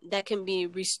that can be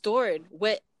restored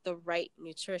with the right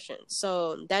nutrition.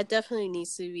 So that definitely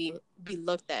needs to be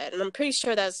looked at. And I'm pretty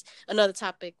sure that's another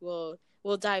topic we'll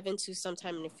dive into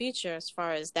sometime in the future as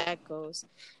far as that goes,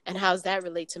 and how does that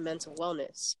relate to mental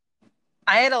wellness.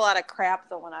 I ate a lot of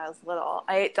crap though when I was little.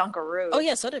 I ate Dunkaroos. Oh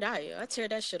yeah, so did I. I tear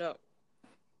that shit up.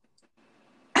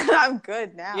 I'm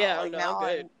good now. Yeah,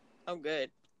 I'm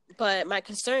good. But my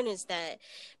concern is that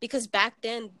because back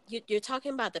then you're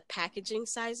talking about the packaging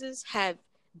sizes have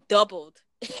doubled.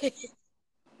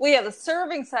 Well, yeah, the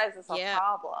serving size is a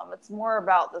problem. It's more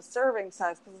about the serving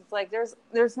size, because it's like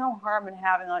there's no harm in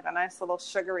having like a nice little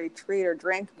sugary treat or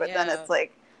drink, but then it's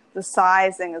like the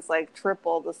sizing is like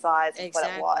triple the size of what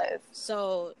it was.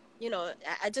 So,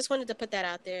 I just wanted to put that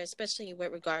out there, especially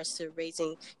with regards to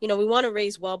raising, we want to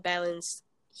raise well-balanced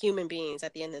human beings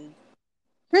at the end of the...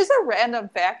 Here's a random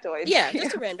factoid. Yeah,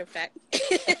 just a random fact.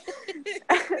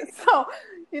 So,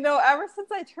 ever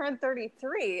since I turned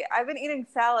 33, I've been eating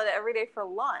salad every day for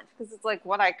lunch, because it's like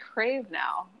what I crave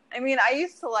now. I mean, I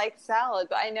used to like salad,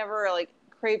 but I never like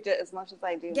craved it as much as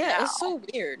I do now. Yeah, it's so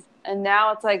weird. And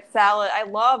now it's like salad. I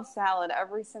love salad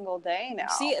every single day now.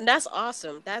 See, and that's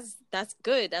awesome. That's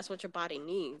good. That's what your body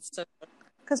needs. So,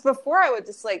 because before I would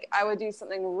do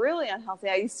something really unhealthy.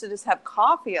 I used to just have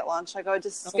coffee at lunch. Like I would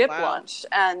just skip lunch.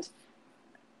 And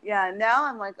yeah, now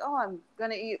I'm like, I'm going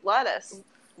to eat lettuce.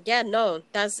 Yeah, no,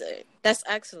 that's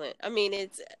excellent. I mean,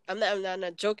 I'm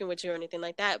not joking with you or anything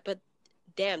like that, but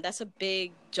damn, that's a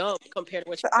big jump compared to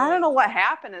what But you're I don't doing. know what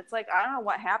happened. It's like, I don't know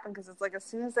what happened because it's like as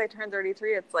soon as I turned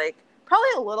 33, it's like probably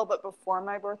a little bit before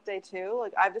my birthday too.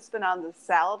 Like I've just been on this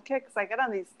salad kick because I get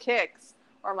on these kicks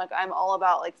where I'm like, I'm all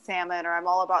about like salmon or I'm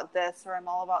all about this or I'm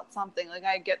all about something. Like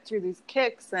I get through these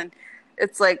kicks and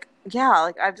it's like, yeah,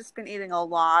 like I've just been eating a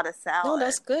lot of No, salad.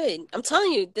 that's good. I'm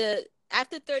telling you,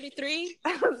 after 33,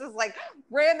 I was just like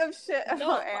random shit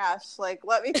no, about Ash. Like,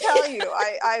 let me tell you,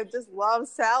 I just love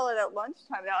salad at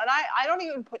lunchtime now, and I don't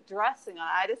even put dressing on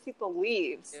it. I just eat the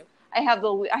leaves. yeah. I have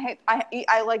the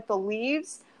I like the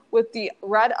leaves with the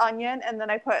red onion, and then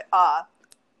I put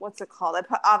what's it called? I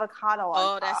put avocado on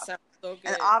Oh, that top. sounds so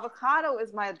And good. avocado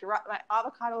is my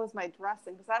avocado is my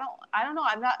dressing because I don't know,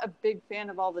 I'm not a big fan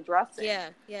of all the dressing. Yeah,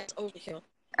 it's overkill.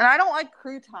 And I don't like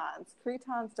croutons.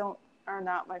 Croutons are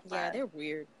not my friend. Yeah, they're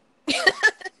weird. They're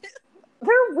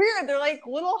weird. They're like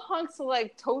little hunks of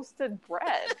like toasted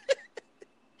bread.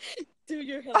 Dude,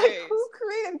 you're Like hilarious.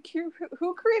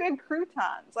 who created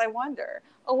croutons? I wonder.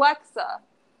 Alexa,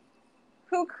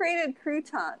 who created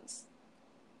croutons?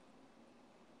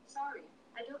 Sorry,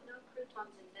 I don't know croutons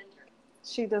inventor.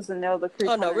 She doesn't know the crouton.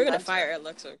 Oh no, we're gonna inventor. fire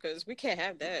Alexa because we can't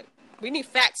have that. We need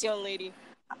facts, young lady.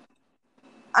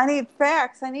 I need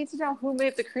facts. I need to know who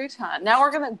made the crouton. Now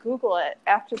we're gonna Google it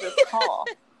after this call.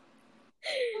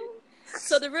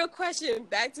 So the real question,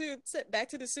 back to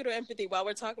the pseudo empathy while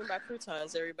we're talking about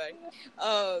croutons, everybody.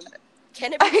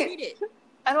 Can it be treated?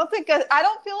 I don't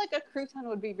feel like a crouton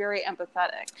would be very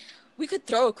empathetic. We could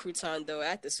throw a crouton though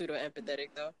at the pseudo empathetic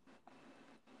though.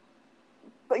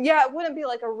 But yeah, it wouldn't be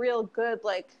like a real good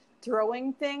like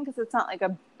throwing thing because it's not like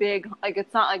a big like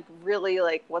it's not like really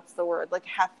like what's the word like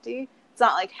hefty. It's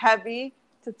not like heavy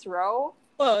to throw.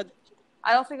 Well,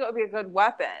 I don't think it would be a good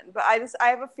weapon, but I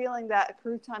have a feeling that a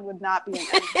crouton would not be an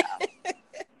empath.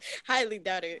 highly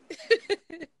doubt it.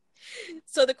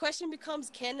 So the question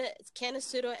becomes: Can a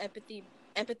pseudo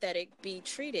empathetic be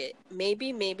treated?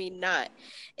 Maybe, maybe not.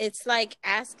 It's like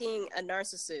asking a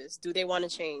narcissist, do they want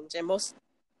to change? And most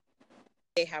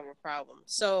they have a problem.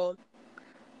 So,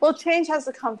 well, change has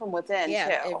to come from within.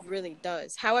 yeah, too. it really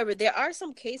does. However, there are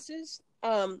some cases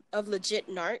of legit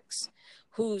narcs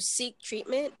who seek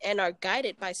treatment and are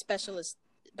guided by specialized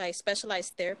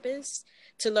therapists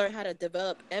to learn how to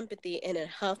develop empathy in a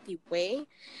healthy way,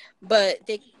 but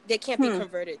they can't be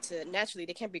converted to naturally.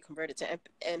 They can't be converted to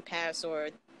empaths, or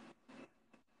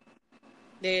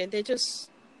they just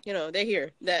they're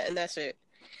here. That's it.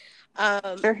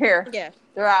 They're here. Yeah,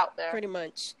 they're out there. Pretty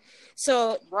much.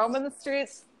 So roaming the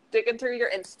streets, digging through your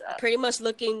Insta. Pretty much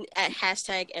looking at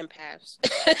hashtag empaths.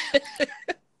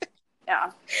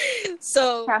 Yeah.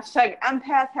 So hashtag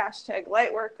empath, hashtag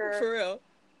light worker. For real.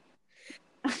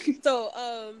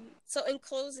 So in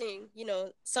closing,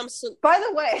 By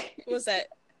the way, what's that?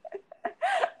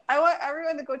 I want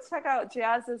everyone to go check out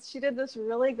Jazz's. She did this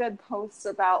really good post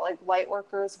about like light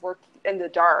workers work in the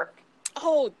dark.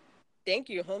 Oh, thank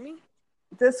you, homie.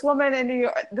 This woman in New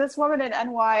York, this woman in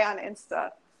NY on Insta.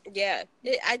 Yeah,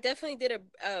 I definitely did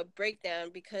a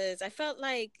breakdown because I felt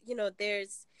like,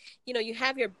 there's, you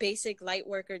have your basic light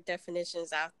worker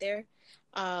definitions out there.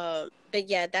 But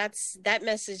yeah, that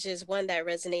message is one that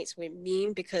resonates with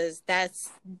me because that's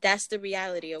the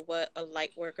reality of what a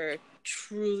light worker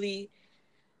who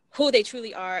they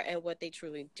truly are and what they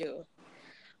truly do.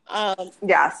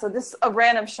 Yeah, so just a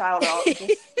random shout out.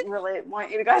 Just really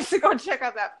want you guys to go check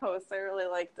out that post. I really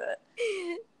liked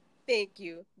it. Thank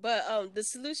you. But the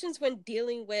solutions when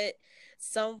dealing with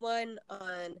someone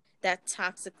on that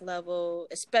toxic level,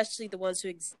 especially the ones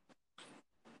who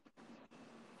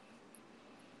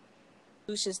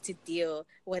solutions to deal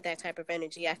with that type of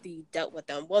energy after you dealt with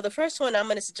them. Well, the first one I'm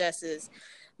going to suggest is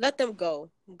let them go.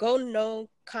 Go no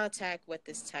contact with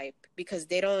this type because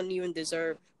they don't even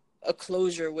deserve a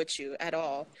closure with you at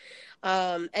all.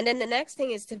 And then the next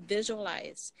thing is to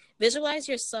visualize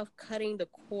yourself cutting the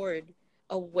cord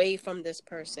away from this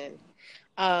person.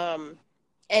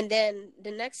 And then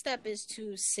the next step is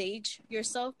to sage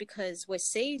yourself because with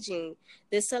saging,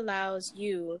 this allows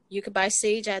you could buy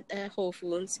sage at Whole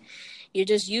Foods. You're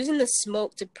just using the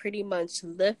smoke to pretty much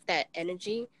lift that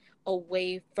energy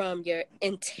away from your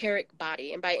enteric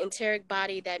body. And by enteric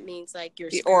body, that means like your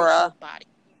spiritual aura body.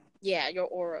 Yeah, your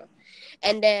aura.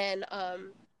 And then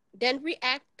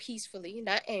react peacefully,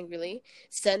 not angrily.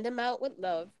 Send them out with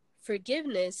love,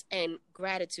 forgiveness, and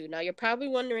gratitude. Now, you're probably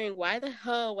wondering, why the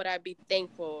hell would I be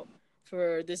thankful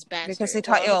for this bastard? Because he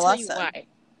taught you a lesson. Why.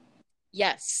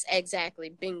 Yes, exactly.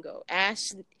 Bingo.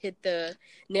 Ash hit the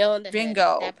nail on the head.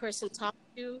 That person taught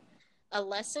you a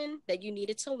lesson that you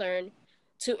needed to learn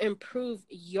to improve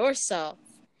yourself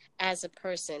as a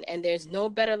person, and there's no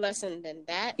better lesson than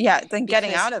that. Yeah, than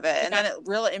getting because out of it. And got,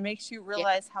 then it makes you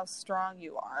realize how strong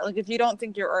you are. Like if you don't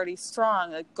think you're already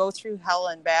strong, like go through hell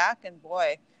and back, and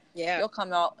boy, you'll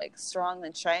come out like strong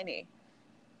and shiny.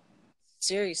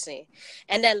 Seriously.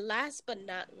 And then last but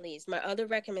not least, my other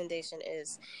recommendation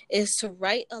is to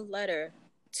write a letter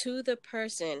to the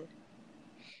person,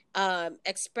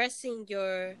 expressing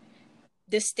your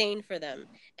disdain for them,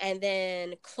 and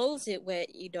then close it with,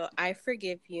 I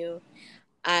forgive you.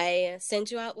 I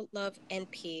send you out with love and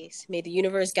peace. May the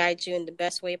universe guide you in the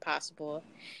best way possible.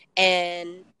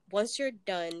 And once you're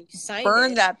done, you sign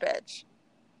Burn it. that bitch.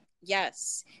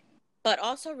 Yes. But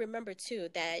also remember, too,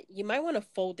 that you might want to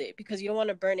fold it because you don't want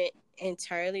to burn it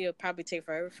entirely. It'll probably take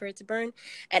forever for it to burn.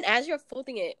 And as you're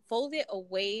folding it, fold it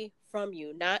away from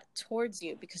you, not towards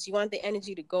you, because you want the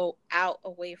energy to go out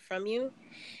away from you.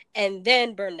 And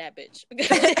then burn that bitch.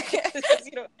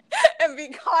 And be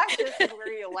cautious of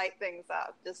where you light things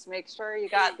up. Just make sure you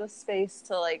got the space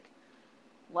to like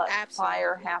let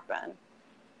fire happen.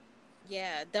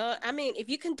 Yeah, if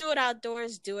you can do it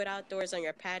outdoors on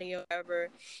your patio, whatever.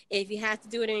 If you have to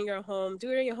do it in your home,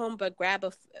 do it in your home, but grab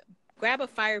a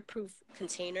fireproof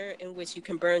container in which you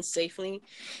can burn safely,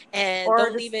 and or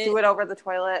don't just leave it. Do it over the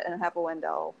toilet and have a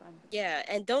window open. Yeah,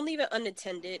 and don't leave it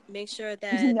unattended. Make sure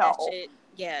that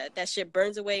that shit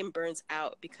burns away and burns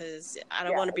out, because I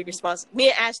don't want to be responsible.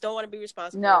 Me and Ash don't want to be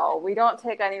responsible. No, we don't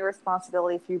take any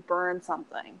responsibility if you burn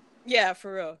something. Yeah,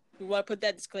 for real. We want to put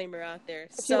that disclaimer out there.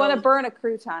 If you want to burn a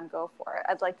crouton, go for it.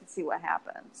 I'd like to see what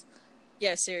happens.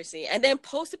 Yeah, seriously. And then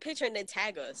post a picture and then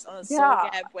tag us on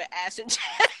SoulGab with Ash and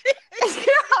Chad. I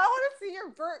want to see your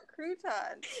burnt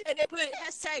crouton. And then put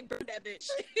hashtag burn that bitch.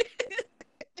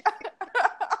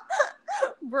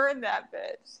 Burn that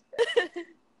bitch.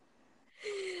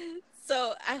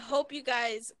 So I hope you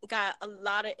guys got a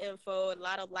lot of info, a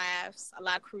lot of laughs, a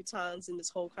lot of croutons in this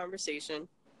whole conversation.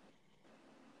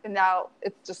 And now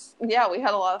it's just, we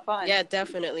had a lot of fun. Yeah,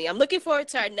 definitely. I'm looking forward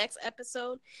to our next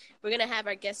episode. We're going to have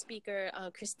our guest speaker,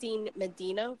 Christine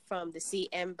Medina from the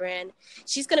CM brand.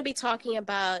 She's going to be talking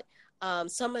about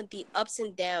some of the ups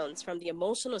and downs from the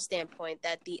emotional standpoint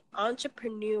that the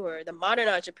modern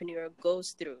entrepreneur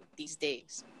goes through these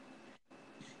days.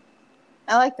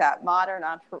 I like that. Modern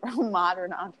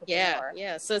entrepreneur.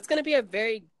 Yeah. So it's going to be a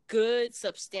very good,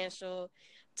 substantial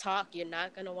talk. You're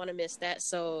not going to want to miss that.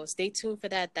 So stay tuned for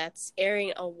that. That's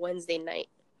airing on Wednesday night.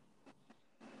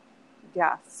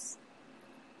 Yes.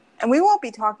 And we won't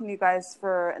be talking to you guys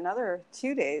for another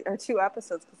 2 days or 2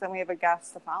 episodes, because then we have a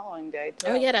guest the following day too.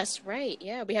 Oh yeah, that's right.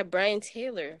 Yeah, we have Brian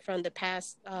Taylor from the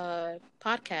past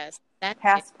podcast.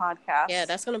 Podcast. Yeah,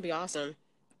 that's going to be awesome.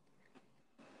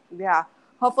 Yeah.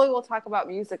 Hopefully we'll talk about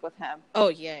music with him. Oh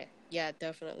yeah. Yeah,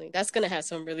 definitely. That's going to have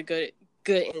some really good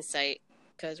insight,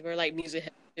 because we're like music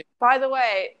heads. By the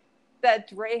way, that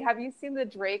Drake, have you seen the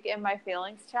Drake In My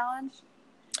Feelings challenge?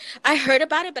 I heard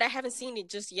about it, but I haven't seen it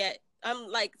just yet. I'm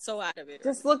like so out of it.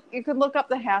 Just look, you could look up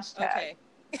the hashtag. Okay.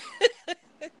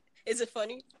 Is it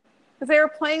funny? Because they were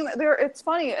playing, it's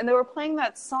funny, and they were playing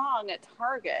that song at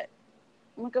Target.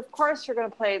 I'm like, of course you're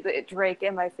going to play the Drake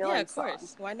In My Feelings song. Yeah, of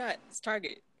course. Why not? It's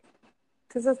Target.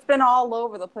 Because it's been all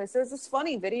over the place. There's this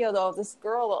funny video, though, of this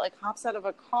girl that, like, hops out of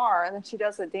a car, and then she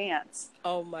does a dance.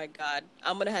 Oh, my God.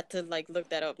 I'm going to have to, like, look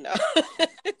that up now.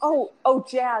 Oh,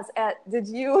 Jazz, did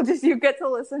you get to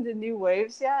listen to New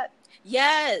Waves yet?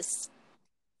 Yes.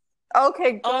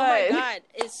 Okay, good. Oh, my God.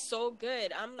 It's so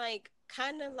good. I'm, like,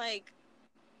 kind of, like,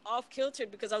 off-kiltered,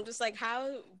 because I'm just like,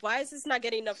 why is this not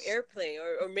getting enough airplay?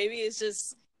 Or maybe it's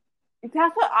just...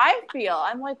 That's what I feel.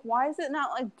 I'm like, why is it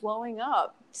not, like, blowing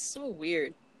up? So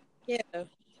weird. Yeah.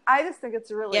 I just think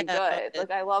it's really good. Like,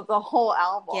 I love the whole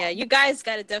album. Yeah, you guys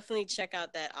got to definitely check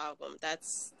out that album.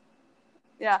 That's...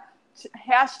 Yeah.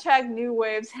 Hashtag New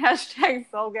Waves. Hashtag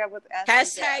SoulGab with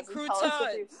S. Hashtag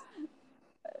croutons.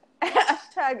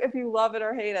 Hashtag if you love it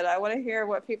or hate it. I want to hear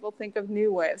what people think of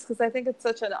New Waves, because I think it's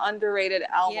such an underrated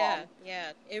album.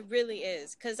 Yeah, it really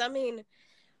is. Because, I mean,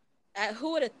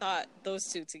 who would have thought those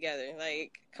two together?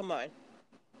 Like, come on.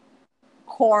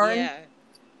 Korn. Yeah.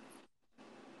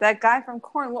 That guy from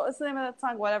Korn, what was the name of that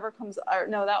song? Whatever Comes Up.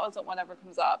 No, that wasn't Whatever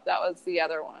Comes Up. That was the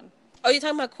other one. Oh, you're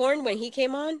talking about Korn when he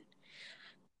came on?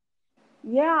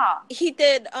 Yeah. He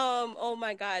did, oh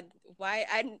my God. Why?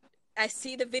 I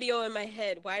see the video in my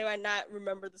head. Why do I not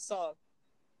remember the song?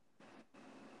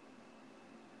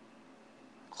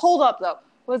 Hold up, though.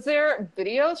 Was there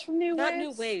videos from New Waves? Not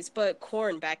New Waves, but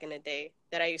Korn back in the day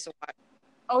that I used to watch.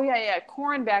 Oh, yeah,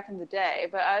 Korn back in the day.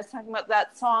 But I was talking about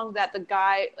that song that the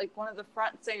guy, like one of the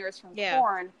front singers from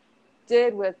Korn,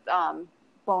 did with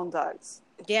Bone Thugs.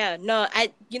 Yeah, no,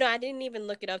 I didn't even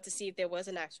look it up to see if there was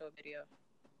an actual video.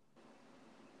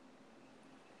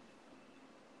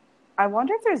 I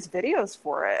wonder if there's videos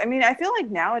for it. I mean, I feel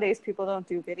like nowadays people don't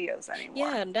do videos anymore.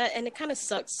 Yeah, and it kind of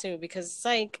sucks too because it's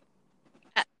like,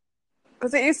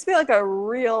 Because it used to be like a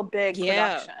real big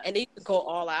yeah, production. and they used to go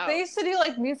all out. They used to do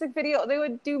like music video. They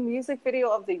would do music video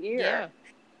of the year. Yeah.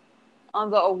 On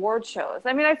the award shows.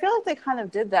 I mean, I feel like they kind of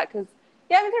did that because,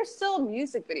 yeah, I mean, there's still a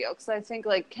music video because I think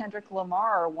like Kendrick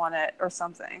Lamar won it or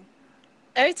something.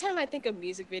 Every time I think of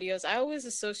music videos, I always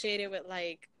associate it with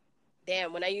like,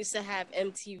 damn, when I used to have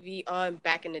MTV on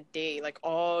back in the day, like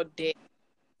all day.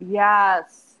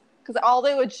 Yes. Because all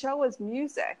they would show was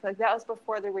music. Like that was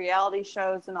before the reality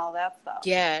shows and all that stuff.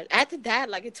 Yeah. After that,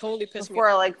 like it totally pissed me off.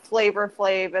 Before like Flavor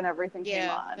Flav and everything came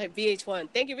Yeah, on. like VH1.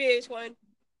 Thank you, VH1.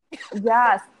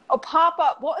 Yes. Oh,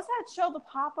 Pop-Up. What was that show? The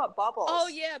Pop-Up Bubbles. Oh,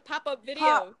 yeah. Pop-Up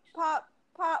Video. Pop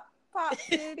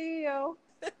Video.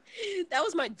 That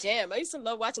was my jam. I used to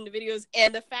love watching the videos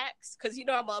and the facts because you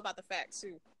know I'm all about the facts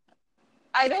too.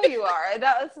 I know you are.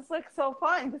 That was just like so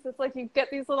fun because it's like you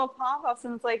get these little pop-ups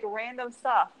and it's like random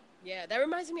stuff. Yeah, that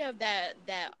reminds me of that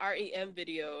REM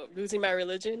video, Losing My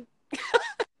Religion.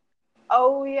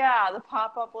 Oh yeah, the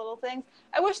pop-up little things.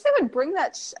 I wish they would bring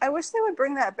that. I wish they would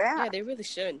bring that back. Yeah, they really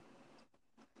should.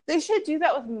 They should do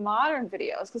that with modern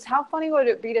videos because how funny would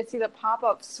it be to see the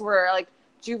pop-ups where like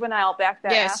juvenile back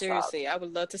that ass seriously, up. I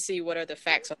would love to see what are the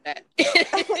facts on that.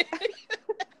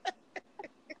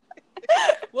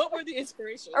 What were the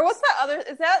inspirations? Or what's that other?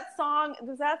 Is that song?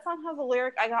 Does that song have a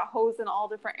lyric? I got hoes in all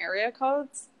different area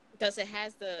codes. Does it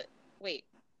has the wait?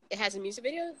 It has a music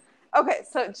video. Okay,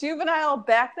 so juvenile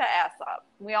back the ass up.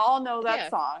 We all know that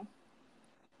song.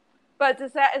 But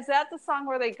is that the song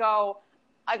where they go,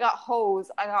 I got hoes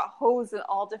in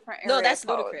all different area No, that's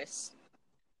codes. Ludacris.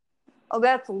 Oh,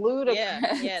 that's Ludacris.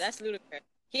 Yeah, that's Ludacris.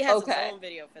 He has his own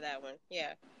video for that one.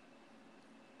 Yeah.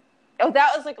 Oh,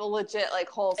 that was like a legit like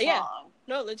whole song. Yeah.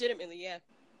 No, legitimately, yeah.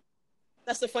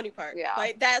 That's the funny part. Yeah.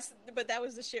 Like but that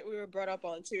was the shit we were brought up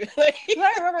on too.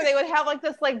 I remember they would have like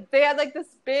this they had like this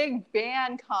big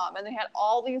van come and they had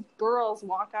all these girls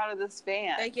walk out of this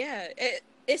van. Like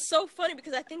it's so funny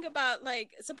because I think about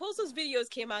like suppose those videos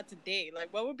came out today,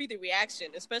 like what would be the reaction,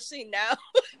 especially now?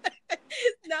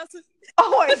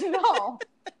 Oh, I know.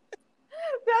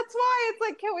 That's why it's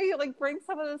like, can we like bring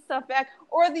some of this stuff back?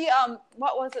 Or the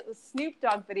what was it? The Snoop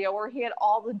Dogg video where he had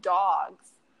all the dogs.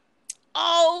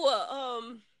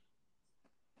 Oh,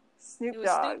 Snoop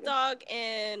Dogg. Snoop Dogg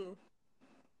and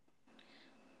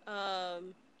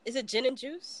is it Gin and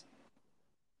Juice?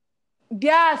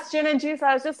 Yes, Gin and Juice.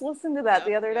 I was just listening to that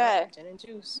the other day. Gin and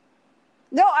Juice.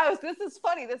 No, this is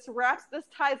funny. This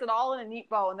ties it all in a neat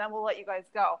bow, and then we'll let you guys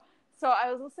go. So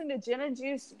I was listening to Gin and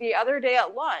Juice the other day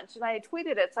at lunch, and I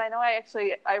tweeted it, so I know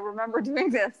I remember doing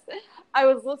this. I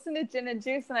was listening to Gin and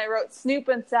Juice, and I wrote Snoop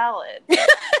and Salad.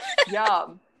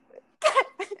 Yum.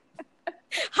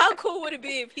 How cool would it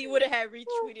be if he would have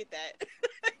retweeted that?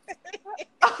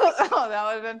 Oh, that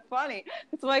would have been funny.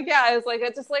 It's like, yeah, I was like,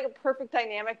 it's just like a perfect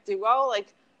dynamic duo,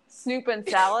 like Snoop and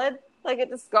Salad. Like, it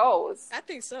just goes. I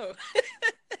think so.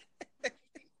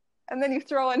 And then you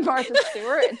throw in Martha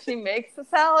Stewart, and she makes the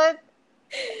salad.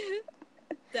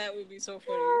 That would be so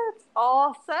funny. It's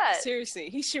all set. Seriously,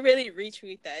 he should really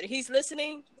retweet that. He's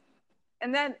listening.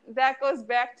 And then that goes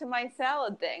back to my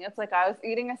salad thing. It's like I was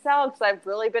eating a salad because I've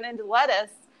really been into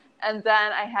lettuce. And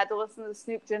then I had to listen to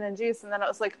Snoop, Gin and Juice. And then it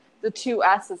was like the two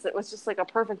S's. It was just like a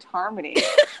perfect harmony.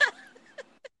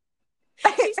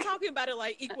 He's talking about it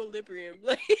like equilibrium.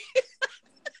 Like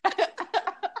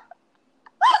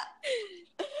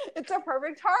it's a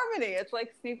perfect harmony. It's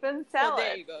like Snoop and Salad. Oh,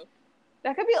 there you go.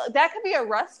 That could be a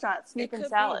restaurant, Snoop and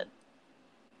Salad. Be.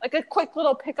 Like a quick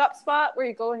little pickup spot where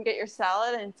you go and get your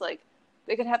salad, and it's like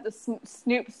they could have the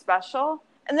Snoop special,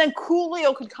 and then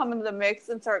Coolio could come into the mix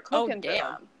and start cooking for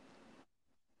them.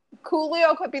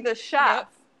 Coolio could be the chef.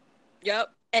 Yep.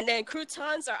 And then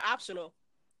croutons are optional.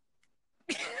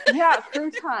 Yeah,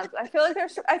 croutons. I feel like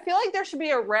there should be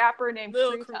a rapper named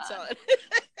Lil Crouton.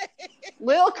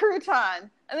 Lil Crouton.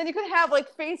 And then you could have like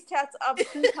face tats of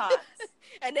croutons.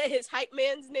 And then his hype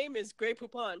man's name is Grey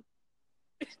Poupon.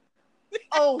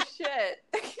 Oh shit.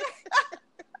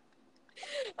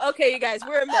 Okay, you guys,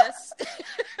 we're a mess.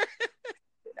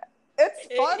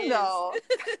 It's fun though.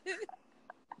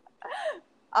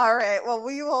 All right, well,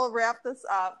 we will wrap this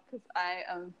up because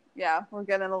we're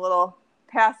getting a little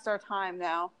past our time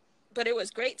now. But it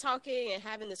was great talking and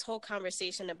having this whole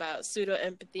conversation about pseudo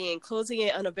empathy and closing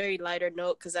it on a very lighter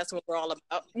note because that's what we're all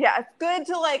about. Yeah, it's good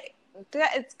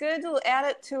to add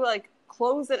it to like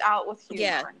close it out with humor.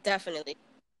 Yeah, definitely.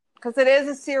 Because it is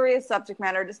a serious subject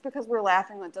matter. Just because we're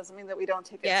laughing, that doesn't mean that we don't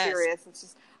take it serious. It's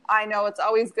just, I know it's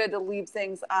always good to leave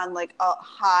things on like a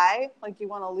high. Like you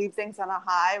want to leave things on a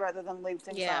high rather than leave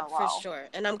things on a low. Yeah, for sure.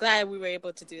 And I'm glad we were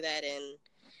able to do that and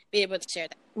be able to share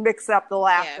that. Mix up the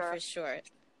laughter. Yeah, for sure.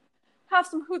 Have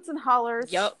some hoots and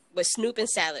hollers. Yup, with Snoop and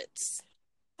salads.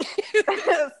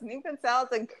 Snoop and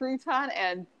salads and crouton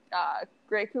and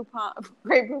Grey Poupon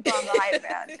the hype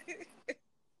man.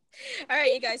 All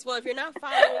right, you guys. Well, if you're not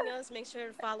following us, make sure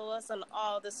to follow us on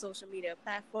all the social media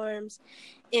platforms.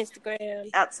 Instagram.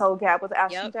 At Soul Gab with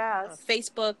Ash and Jazz.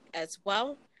 Facebook as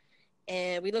well.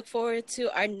 And we look forward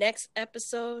to our next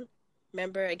episode.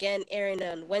 Remember, again, airing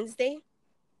on Wednesday.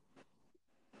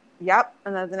 Yep.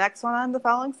 And then the next one on the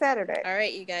following Saturday. All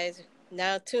right, you guys.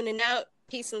 Now tuning out.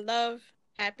 Peace and love,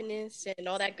 happiness, and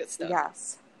all that good stuff.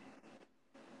 Yes.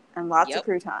 And lots of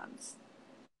croutons.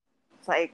 It's like